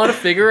 I want to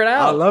figure it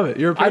out. I love it.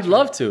 You're a patriot. I'd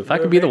love to. If I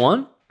could be the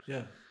one,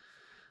 yeah.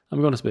 I'm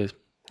going to space.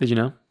 Did you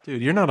know?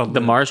 Dude, you're not a The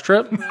Mars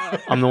trip,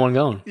 I'm the one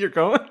going. You're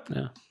going?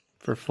 Yeah.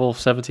 For full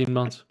 17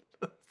 months.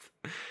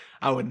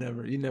 I would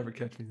never. You'd never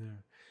catch me there.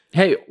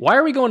 Hey, why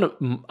are we going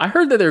to... I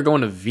heard that they were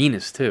going to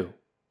Venus, too.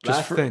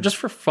 Just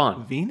for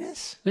fun.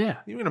 Venus? Yeah.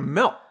 You're going to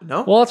melt,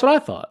 no? Well, that's what I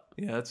thought.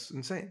 Yeah, that's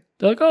insane.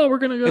 They're like, oh, we're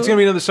going to go. It's going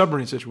to be another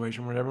submarine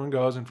situation where everyone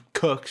goes and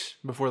cooks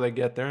before they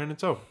get there, and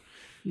it's over.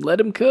 Let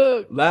him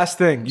cook. Last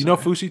thing. You know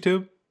Fousey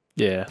Tube?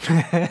 Yeah.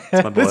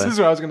 That's my boy. This is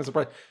what I was going to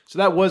surprise. So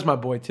that was my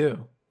boy,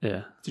 too.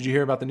 Yeah. Did you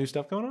hear about the new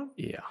stuff going on?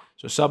 Yeah.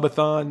 So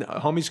Subathon,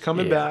 homie's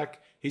coming back.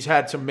 He's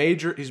had some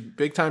major, he's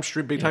big time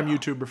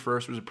YouTuber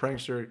first, was a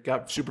prankster,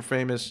 got super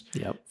famous,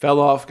 fell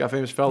off,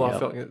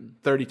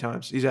 30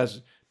 times. He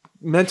has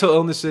mental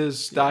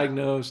illnesses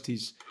diagnosed.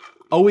 He's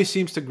always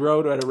seems to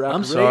grow at a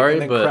rapid rate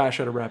and then crash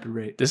at a rapid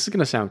rate. This is going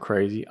to sound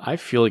crazy. I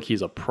feel like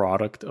he's a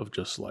product of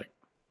just like.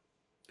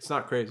 It's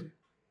not crazy.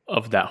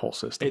 Of that whole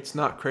system. It's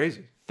not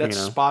crazy. That's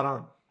spot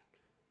on.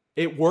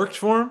 It worked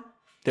for him.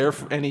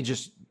 And he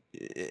just,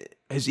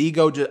 his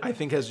ego, I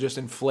think, has just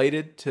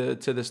inflated to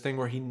this thing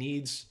where he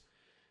needs.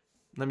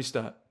 Let me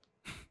stop.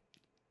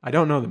 I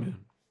don't know the man,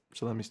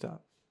 so let me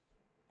stop.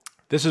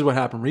 This is what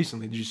happened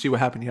recently. Did you see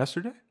what happened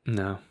yesterday?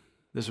 No.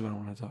 This is what I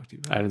want to talk to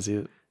you about. I didn't see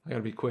it. I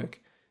gotta be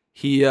quick.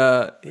 He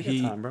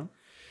time, bro.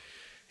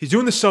 He's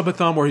doing the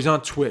subathon where he's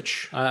on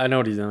Twitch. I know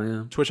what he's doing,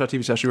 yeah.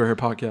 Twitch.tv/You Are Here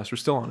podcast. We're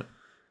still on it.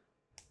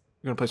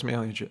 We're gonna play some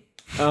alien shit.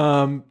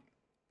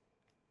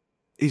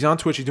 He's on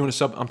Twitch. He's doing a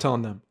sub. I'm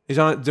telling them. He's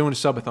doing a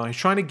subathon. He's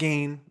trying to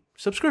gain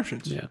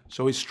subscriptions. Yeah.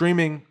 So he's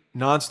streaming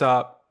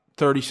nonstop,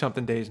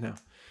 30-something days now.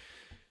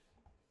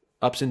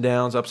 Ups and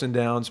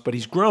downs, but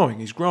he's growing.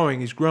 He's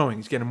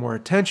getting more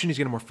attention. He's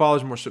getting more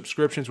followers, more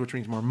subscriptions, which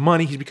means more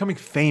money. He's becoming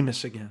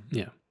famous again.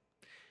 Yeah.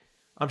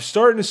 I'm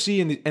starting to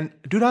see, and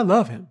dude, I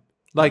love him.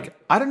 Like,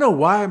 I don't know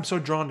why I'm so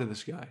drawn to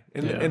this guy.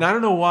 And I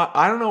don't know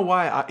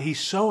why.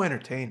 He's so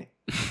entertaining.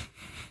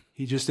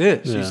 He just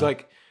is. Yeah. He's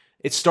like,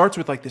 it starts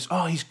with like this,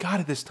 oh, he's got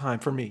it this time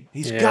for me.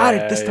 He's got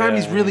it. This time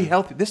he's really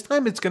healthy. This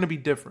time it's going to be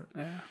different.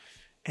 Yeah.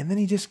 And then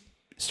he just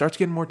starts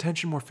getting more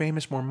attention, more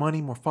famous, more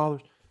money, more followers.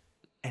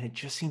 And it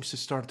just seems to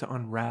start to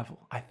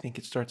unravel. I think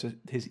it starts at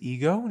his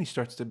ego and he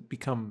starts to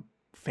become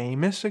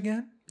famous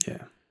again.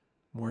 Yeah.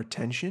 More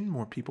attention,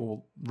 more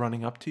people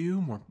running up to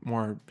you,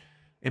 more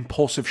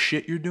impulsive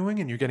shit you're doing,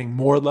 and you're getting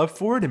more love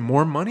for it and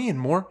more money and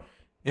more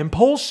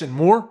impulse and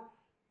more.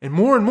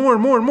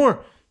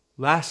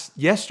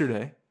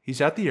 Yesterday, he's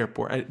at the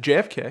airport at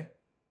JFK.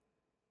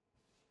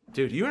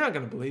 Dude, you're not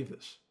going to believe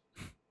this.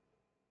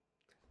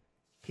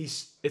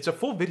 It's a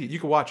full video. You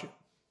can watch it.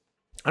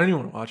 I don't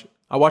even want to watch it.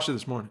 I watched it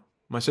this morning.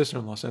 My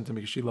sister-in-law sent it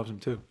because she loves him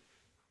too.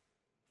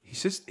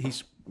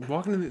 He's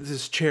walking into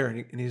this chair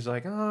and he's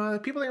like, oh,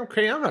 people think I'm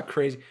crazy. I'm not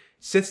crazy.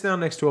 Sits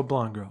down next to a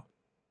blonde girl,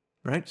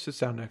 right? Sits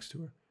down next to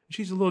her.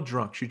 She's a little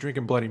drunk. She's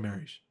drinking Bloody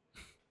Marys.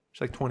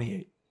 She's like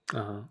 28.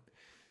 Uh-huh.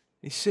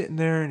 He's sitting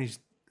there and he's,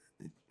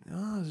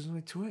 oh, this is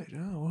my Twitch.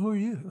 Oh, well, who are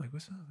you? Like,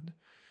 what's up?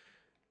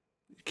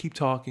 Keep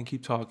talking.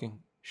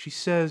 She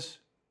says,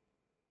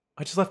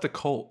 I just left a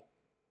cult.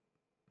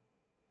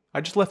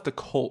 And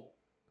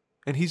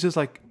he's just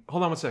like,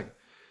 hold on one second.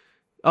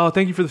 Oh,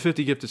 thank you for the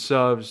 50 gifted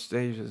subs.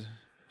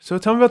 So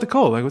tell me about the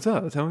cult. Like, what's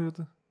up? Tell me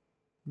about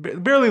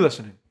barely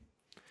listening.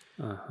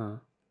 Uh-huh.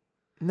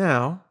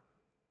 Now,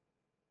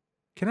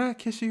 can I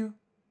kiss you?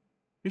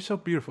 You're so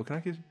beautiful. Can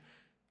I kiss you?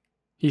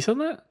 He said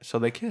that? So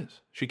they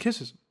kiss. She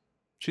kisses him.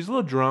 She's a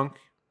little drunk.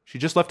 She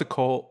just left a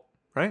cult,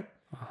 right?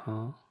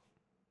 Uh-huh.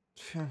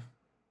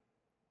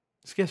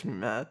 This gets me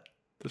mad,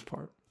 this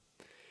part.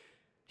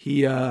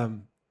 He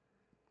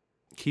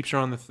keeps her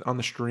on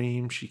the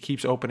stream. She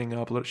keeps opening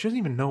up a little. She doesn't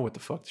even know what the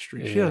fuck the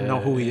stream. She doesn't know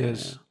who he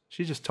is.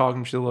 She's just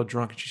talking. She's a little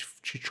drunk. And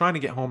she's trying to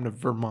get home to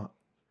Vermont,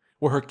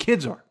 where her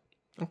kids are.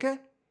 Okay.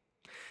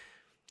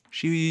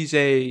 She's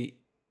a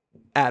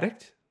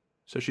addict,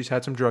 so she's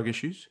had some drug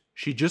issues.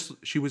 She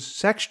was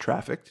sex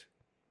trafficked.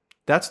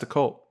 That's the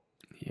cult.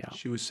 Yeah.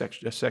 She was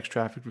a sex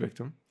trafficked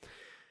victim.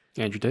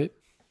 Andrew Tate.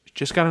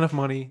 Just got enough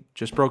money.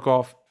 Just broke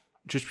off.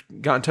 Just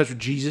got in touch with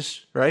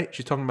Jesus, right?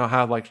 She's talking about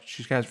how like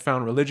she has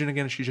found religion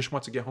again. And she just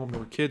wants to get home to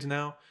her kids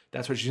now.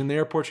 That's why she's in the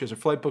airport. She has her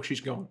flight booked.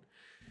 She's going.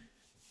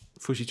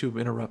 Fousey Tube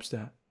interrupts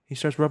that. He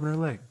starts rubbing her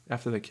leg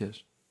after they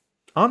kiss.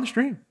 On the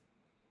stream.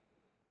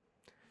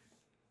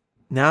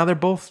 Now they're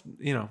both,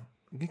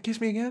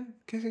 kiss me again?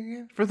 Kiss me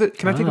again?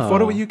 Can I take a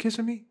photo with you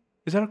kissing me?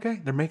 Is that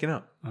okay? They're making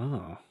up.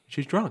 Oh.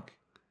 She's drunk.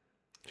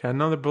 She had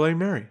another Bloody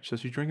Mary, so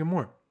she's drinking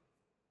more.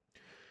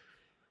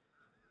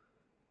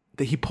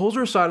 He pulls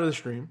her aside of the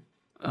stream.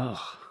 Ugh.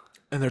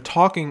 And they're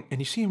talking, and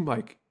you see him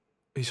like,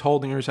 he's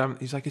holding her.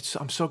 He's like,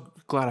 I'm so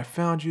glad I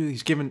found you.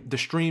 He's giving the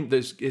stream,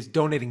 is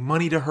donating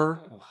money to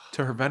her,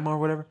 to her Venmo or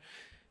whatever. And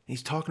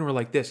he's talking to her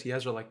like this. He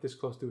has her like this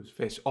close to his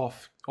face,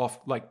 off,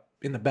 like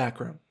in the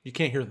background. You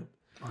can't hear them.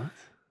 What?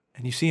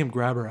 And you see him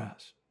grab her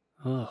ass.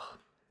 Ugh.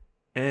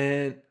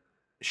 And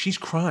she's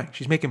crying.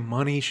 She's making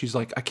money. She's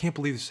like, I can't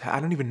believe this. I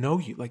don't even know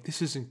you. Like,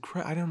 this is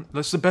incredible.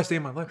 This is the best day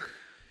of my life.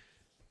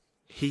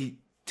 He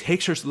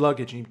takes her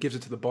luggage and he gives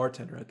it to the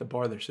bartender at the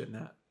bar they're sitting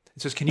at. He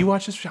says, can you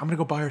watch this? I'm going to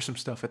go buy her some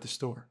stuff at the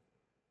store.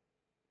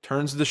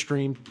 Turns the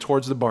stream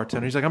towards the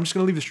bartender. He's like, I'm just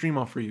going to leave the stream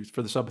off for you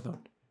for the subathon.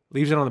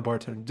 Leaves it on the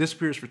bartender.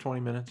 Disappears for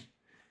 20 minutes.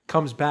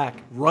 Comes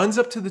back. Runs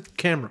up to the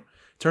camera.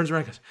 Turns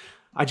around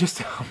and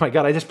goes, oh my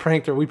God, I just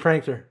pranked her. We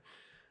pranked her.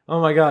 Oh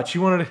my God. She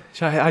wanted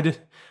to,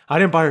 I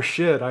didn't buy her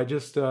shit.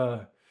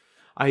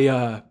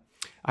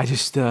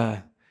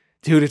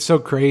 Dude, it's so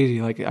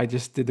crazy. Like, I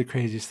just did the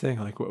craziest thing.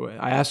 Like,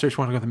 I asked her if she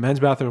wanted to go to the men's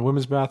bathroom or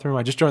women's bathroom.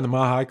 I just joined the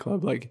Mile High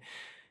Club. Like,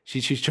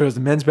 she chose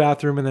the men's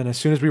bathroom, and then as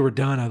soon as we were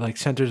done, I like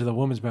sent her to the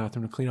women's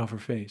bathroom to clean off her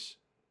face.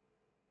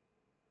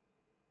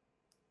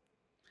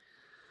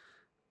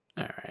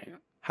 All right.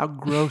 How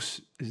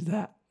gross is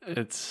that?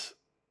 It's,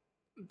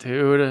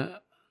 dude.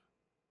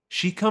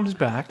 She comes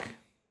back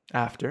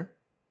after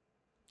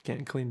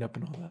getting cleaned up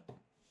and all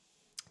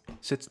that,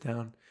 sits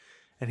down,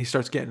 and he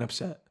starts getting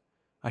upset.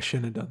 I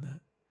shouldn't have done that.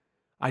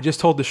 I just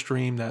told the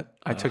stream that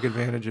I took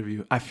advantage of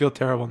you. I feel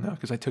terrible now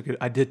because I took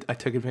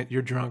advantage.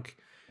 You're drunk.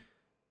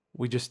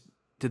 We just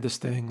did this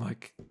thing.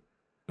 Like,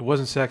 it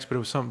wasn't sex, but it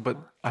was something. But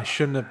I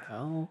shouldn't have.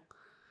 Hell?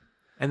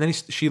 And then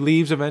she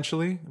leaves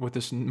eventually with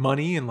this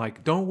money and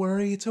like, don't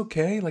worry, it's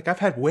okay. Like, I've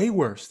had way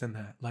worse than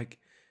that. Like,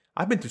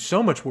 I've been through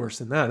so much worse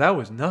than that. That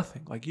was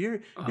nothing. Like,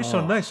 you're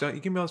so nice. You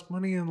give me all this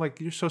money and like,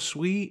 you're so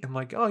sweet and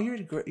like, oh, you're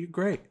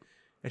great.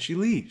 And she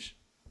leaves.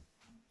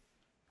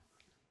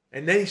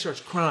 And then he starts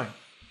crying.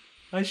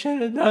 I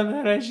shouldn't have done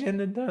that. I shouldn't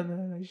have done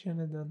that. I shouldn't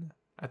have done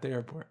that. At the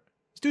airport.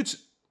 This dude's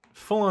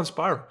full on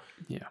spiral.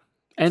 Yeah.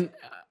 And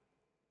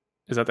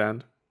is that the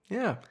end?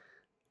 Yeah.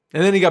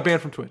 And then he got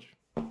banned from Twitch.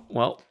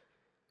 Well,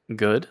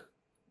 good.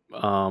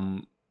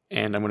 And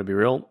I'm going to be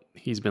real.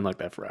 He's been like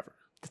that forever.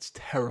 That's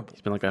terrible.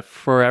 He's been like that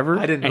forever.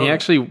 I didn't know And he that.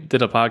 actually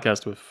did a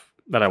podcast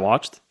that I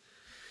watched.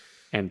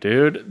 And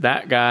dude,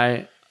 that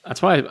guy,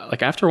 that's why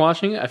like after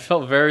watching it, I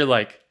felt very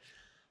like,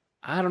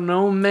 I don't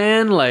know,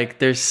 man. Like,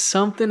 there's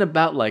something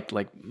about like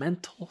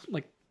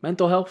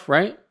mental health,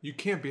 right? You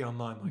can't be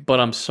online like that. But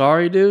I'm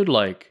sorry, dude.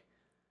 Like,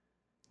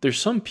 there's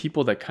some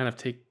people that kind of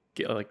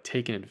get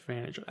taken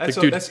advantage of. Like,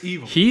 dude, that's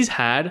evil. He's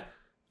had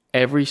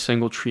every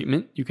single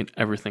treatment you can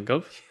ever think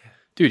of.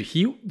 Dude,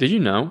 did you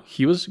know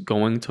he was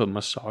going to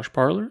massage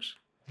parlors?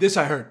 This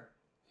I heard.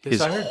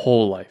 His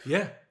whole life.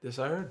 Yeah, this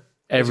I heard.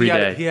 Every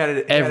day. He had an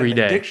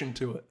addiction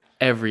to it.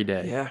 Every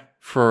day. Yeah.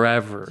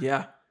 Forever.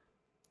 Yeah.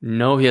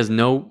 No,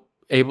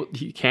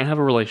 he can't have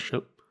a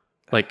relationship,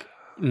 like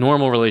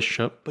normal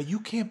relationship. But you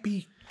can't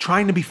be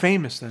trying to be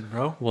famous then,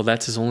 bro. Well,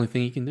 that's his only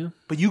thing he can do.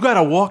 But you got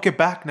to walk it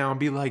back now and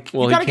be like,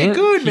 well, you got to get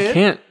good, man. He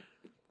can't.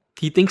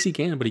 He thinks he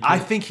can, but he can't. I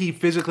think he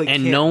physically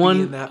and can't no be one,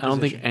 in that I don't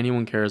position. think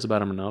anyone cares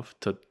about him enough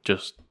to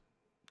just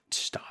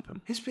stop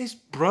him. His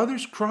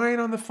brother's crying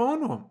on the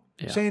phone to him,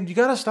 Yeah. saying, you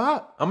got to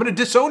stop. I'm going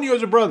to disown you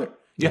as a brother.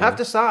 You have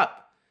to stop.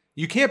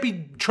 You can't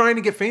be trying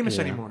to get famous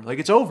anymore. Like,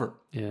 it's over.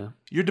 Yeah.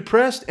 You're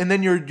depressed, and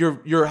then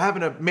you're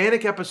having a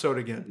manic episode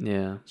again.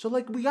 Yeah. So,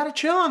 like, we got to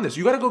chill on this.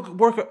 You got to go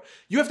work.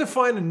 You have to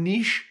find a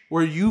niche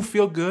where you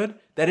feel good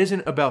that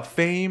isn't about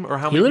fame or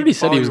how many He literally people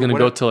said follow he was you or going to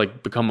go whatever. to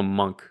like become a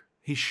monk,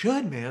 He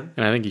should, man.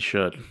 and I think he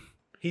should.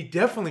 He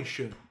definitely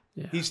should.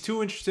 Yeah. He's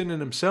too interested in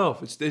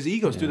himself. It's his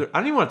ego's too. I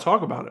didn't even want to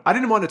talk about it. I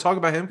didn't want to talk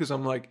about him because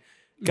I'm like,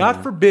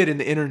 God forbid in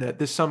the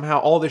internet,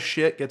 all this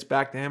shit gets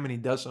back to him and he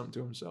does something to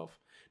himself.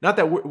 Not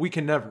that we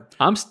can never.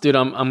 I'm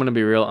going to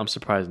be real. I'm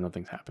surprised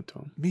nothing's happened to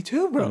him. Me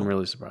too, bro. I'm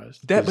really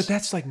surprised. But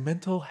that's like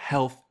mental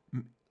health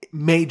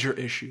major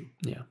issue.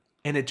 Yeah.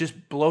 And it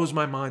just blows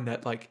my mind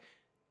that like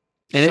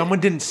And someone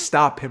didn't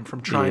stop him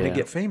from trying to Yeah.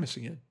 get famous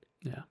again.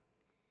 Yeah.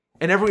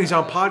 And everybody's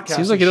on podcasts.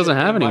 Seems like he and doesn't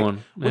shit, have and, like,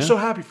 anyone. We're Yeah. so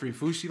happy for you,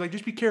 Fusi. Like,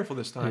 just be careful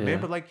this time, man. Yeah.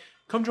 But like,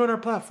 come join our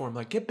platform.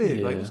 Like, get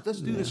big. Like, Yeah.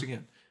 let's do this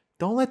again.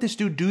 Don't let this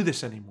dude do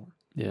this anymore.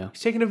 Yeah.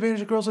 He's taking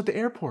advantage of girls at the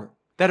airport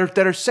that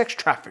are sex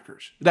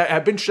traffickers that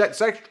have been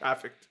sex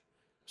trafficked.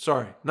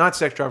 Sorry, not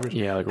sex traffickers.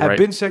 Yeah. Like have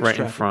been sex right in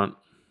trafficked. front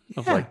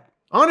of Yeah. like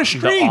on a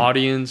stream. the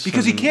audience.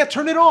 Because he and- can't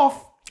turn it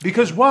off.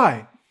 Because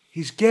why?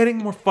 He's getting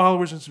more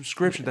followers and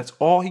subscriptions. That's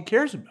all he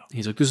cares about.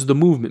 He's like, this is the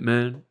movement,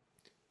 man.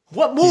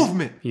 What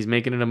movement? He's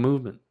making it a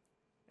movement.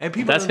 And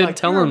people That's are him like,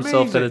 telling "You're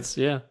himself that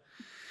amazing." it's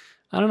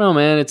I don't know,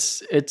 man.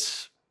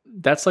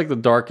 That's like the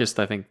darkest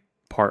I think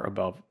part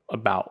about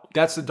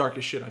That's the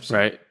darkest shit I've seen.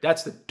 right.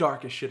 That's the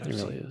darkest shit I've It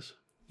seen. really is.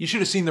 You should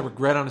have seen the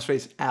regret on his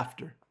face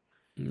after.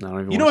 I don't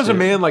even You know, wanna as a see it.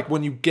 man, like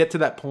when you get to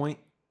that point,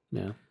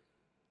 Yeah.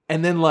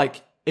 and then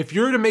like if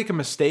you're to make a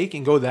mistake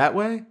and go that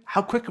way,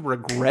 how quick a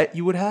regret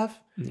you would have.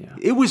 Yeah.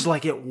 It was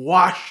like it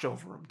washed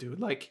over him, dude.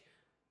 Like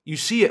you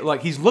see it,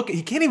 like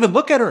he can't even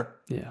look at her.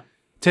 Yeah.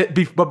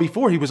 But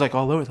before he was like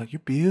all over, like you're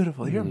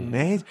beautiful, you're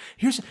amazing.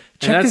 Check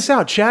that's- this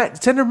out,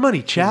 chat. Send her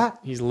money, chat.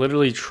 He's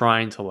literally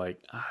trying to like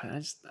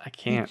I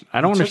can't.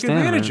 I don't He understand.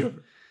 Took advantage man. of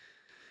her.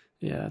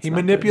 Yeah. it's He not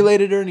good.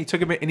 manipulated her, and he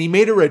took and he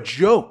made her a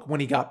joke when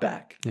he got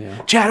back.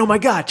 Yeah. Chat, oh my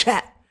god,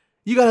 chat.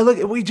 You gotta look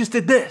at we just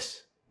did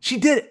this. She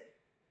did it.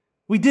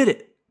 We did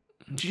it.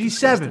 G7.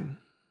 Disgusting.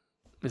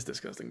 It's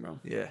disgusting, bro.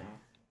 Yeah.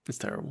 It's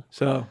terrible.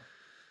 So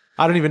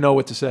I don't even know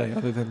what to say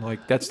other than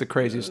like that's the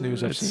craziest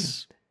news I've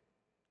seen.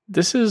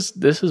 This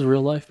is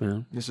real life,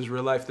 man. This is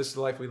real life. This is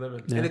the life we live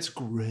in. Yeah. And it's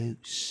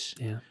gross.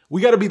 Yeah.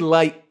 We gotta be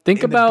light. Think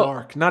in about the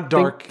dark. Not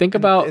dark. Think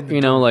in about the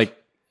dark. like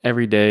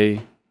every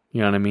day. You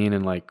know what I mean?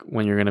 And like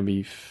when you're gonna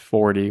be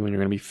 40, when you're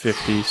gonna be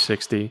 50,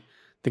 60.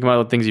 Think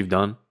about the things you've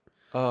done.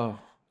 Oh.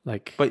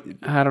 Like, But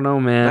I don't know,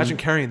 man. imagine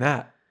carrying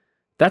that.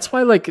 That's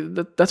why, like,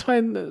 that's why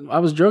I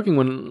was joking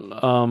when,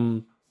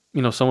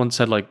 someone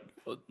said like,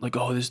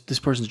 oh, this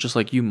person's just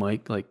like you,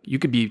 Mike. Like, you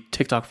could be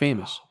TikTok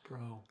famous. Oh,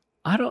 bro.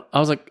 I don't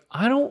want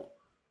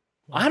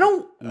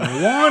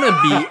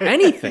to be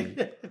anything.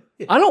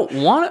 I don't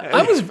want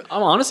to.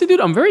 I'm honestly,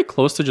 dude, I'm very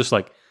close to just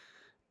like,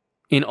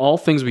 in all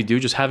things we do,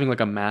 just having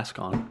like a mask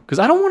on. Because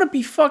I don't want to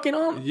be fucking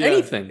on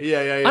anything.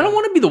 Yeah. I don't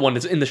want to be the one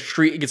that's in the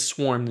street and gets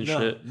swarmed and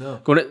shit. No.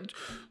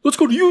 Let's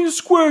go to Union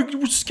Square.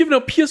 We're just giving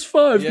out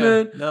PS5s,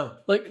 man. No.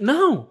 Like,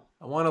 no.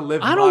 I want to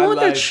live I don't want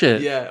life, that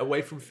shit. Yeah,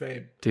 away from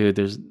fame. Dude,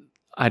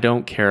 I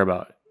don't care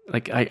about it.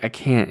 Like, I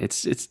can't.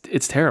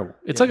 It's terrible.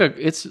 It's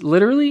it's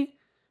literally,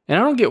 and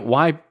I don't get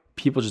why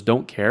people just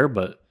don't care,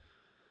 but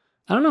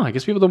I don't know. I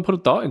guess people don't put a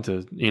thought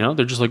into,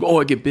 they're just like, oh,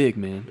 I get big,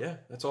 man. Yeah,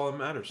 that's all that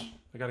matters.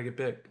 I got to get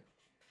big.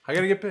 I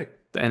got to get big.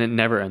 And it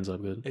never ends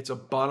up good. It's a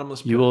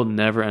bottomless pit. You will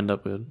never end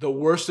up good. The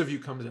worst of you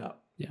comes out.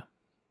 Yeah.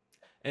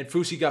 And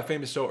Fousey got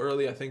famous so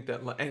early, I think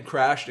and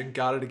crashed and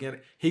got it again.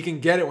 He can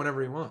get it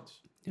whenever he wants.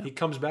 Yeah. He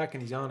comes back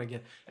and he's on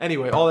again.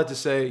 Anyway, all that to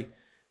say,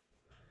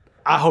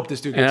 I hope this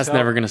dude gets And that's help.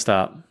 never going to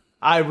stop.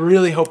 I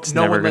really hope It's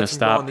no never one going to lets him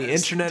stop. go on the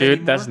internet Dude,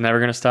 anymore. that's never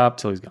going to stop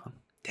till he's gone.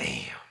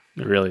 Damn.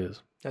 It really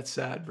is. That's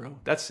sad, bro.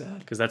 That's sad.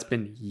 Because that's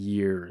been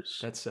years.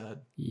 That's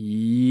sad.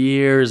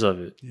 Years of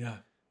it. Yeah.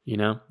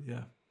 Yeah.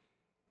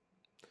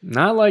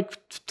 Not like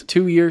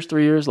 2 years,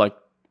 3 years, like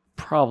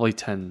probably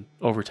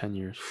over 10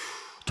 years.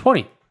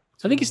 20.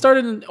 I think he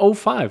started in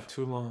 05.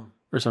 Too long.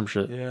 Or some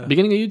shit. Yeah.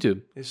 Beginning of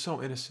YouTube. He's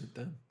so innocent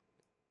then.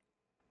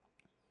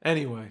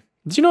 Anyway.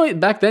 Did you know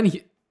back then,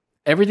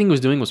 everything he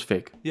was doing was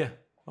fake? Yeah.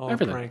 All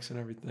everything. Pranks and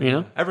everything.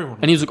 Everyone.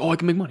 And he was like, oh, I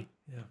can make money.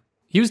 Yeah.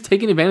 He was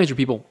taking advantage of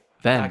people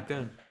then. Back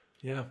then.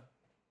 Yeah.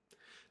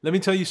 Let me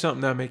tell you something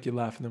that'll make you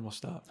laugh and then we'll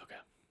stop. Okay.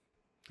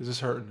 Because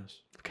it's hurting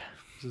us. Okay.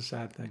 It's a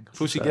sad thing.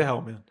 Fousey, get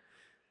help, man.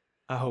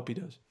 I hope he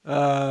does.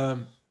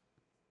 I'm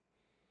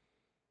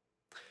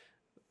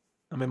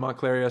in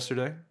Montclair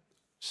yesterday,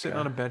 sitting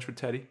on a bench with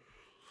Teddy.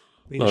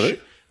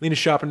 Lena's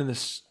shopping in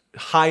this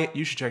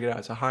you should check it out.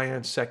 It's a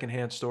high-end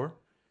secondhand store.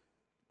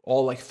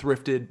 All like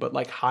thrifted, but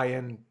like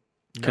high-end.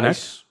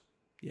 Connect?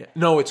 Yeah.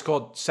 No, it's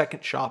called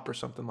Second Shop or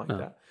something like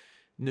that.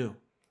 New.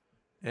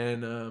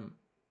 And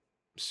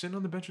sitting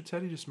on the bench with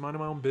Teddy, just minding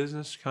my own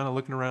business, kind of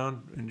looking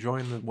around,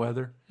 enjoying the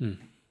weather.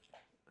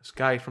 This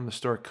guy from the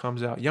store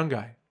comes out, young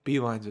guy,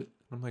 beelines it.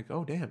 I'm like,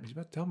 oh, damn, he's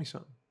about to tell me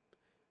something.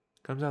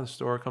 Comes out of the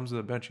store, comes to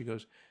the bench. He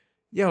goes,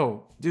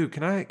 yo, dude,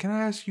 can I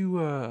ask you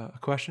a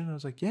question? I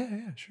was like, yeah,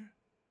 sure.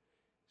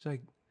 He's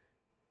like,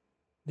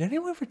 did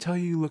anyone ever tell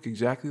you look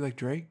exactly like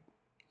Drake?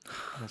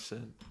 And I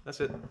said, that's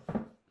it.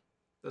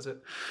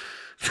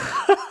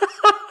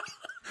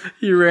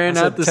 He ran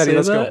out to Teddy, say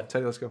let's that? Go.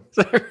 Teddy, let's go.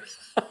 So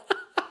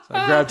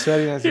I grabbed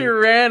Teddy and I said, He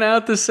ran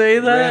out to say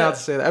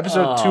that?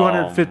 Episode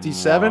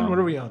 257. What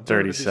are we on?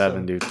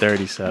 37, dude.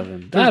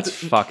 37. That's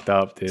fucked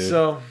up, dude.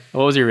 So,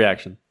 what was your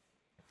reaction?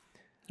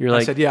 You're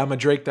like, I said, yeah, I'm a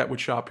Drake that would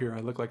shop here. I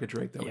look like a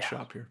Drake that would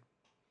shop here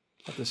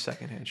at the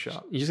secondhand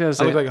shop. You just gotta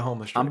say, I look like a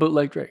homeless Drake. I'm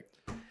bootleg Drake.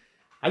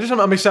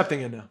 I'm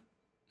accepting it now.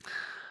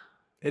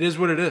 It is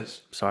what it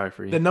is. Sorry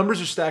for you. The numbers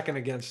are stacking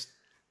against.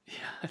 Yeah,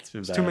 it's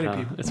been bad. Too many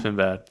people. It's been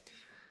bad.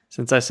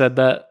 Since I said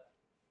that,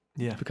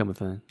 yeah, it's become a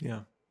thing.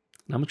 Yeah.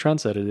 I'm a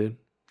trendsetter, dude.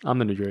 I'm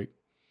the new Drake.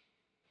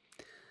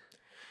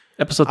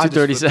 Episode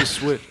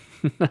 237.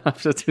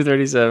 Episode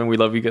 237. We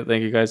love you.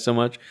 Thank you guys so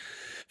much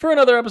for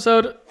another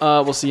episode.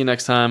 We'll see you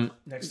next time.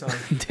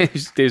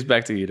 Dave's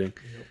back to eating.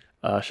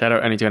 Yep. Shout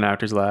out Anytone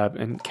Actors Lab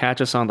and catch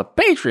us on the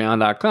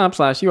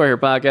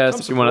patreon.com/YouAreHerePodcast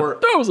if you want to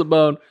throw us a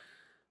bone.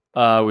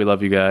 We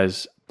love you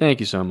guys.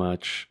 Thank you so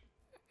much.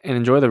 And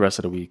enjoy the rest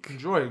of the week.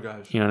 Enjoy it,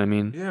 guys. You know what I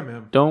mean? Yeah,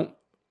 man. Don't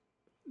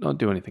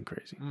do anything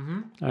crazy.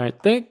 Mm-hmm. All right.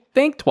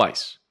 Think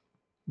twice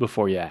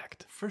before you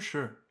act. For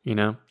sure. You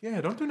know? Yeah,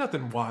 don't do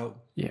nothing wild.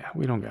 Yeah,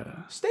 we don't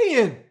gotta. Stay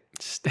in,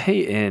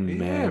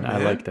 man.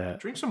 I like that.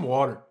 Drink some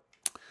water.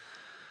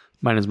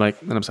 My name's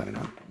Mike, and I'm signing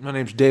out. My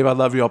name's Dave. I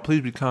love you all.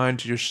 Please be kind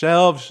to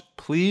yourselves.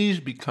 Please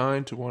be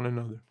kind to one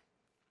another.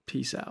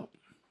 Peace out.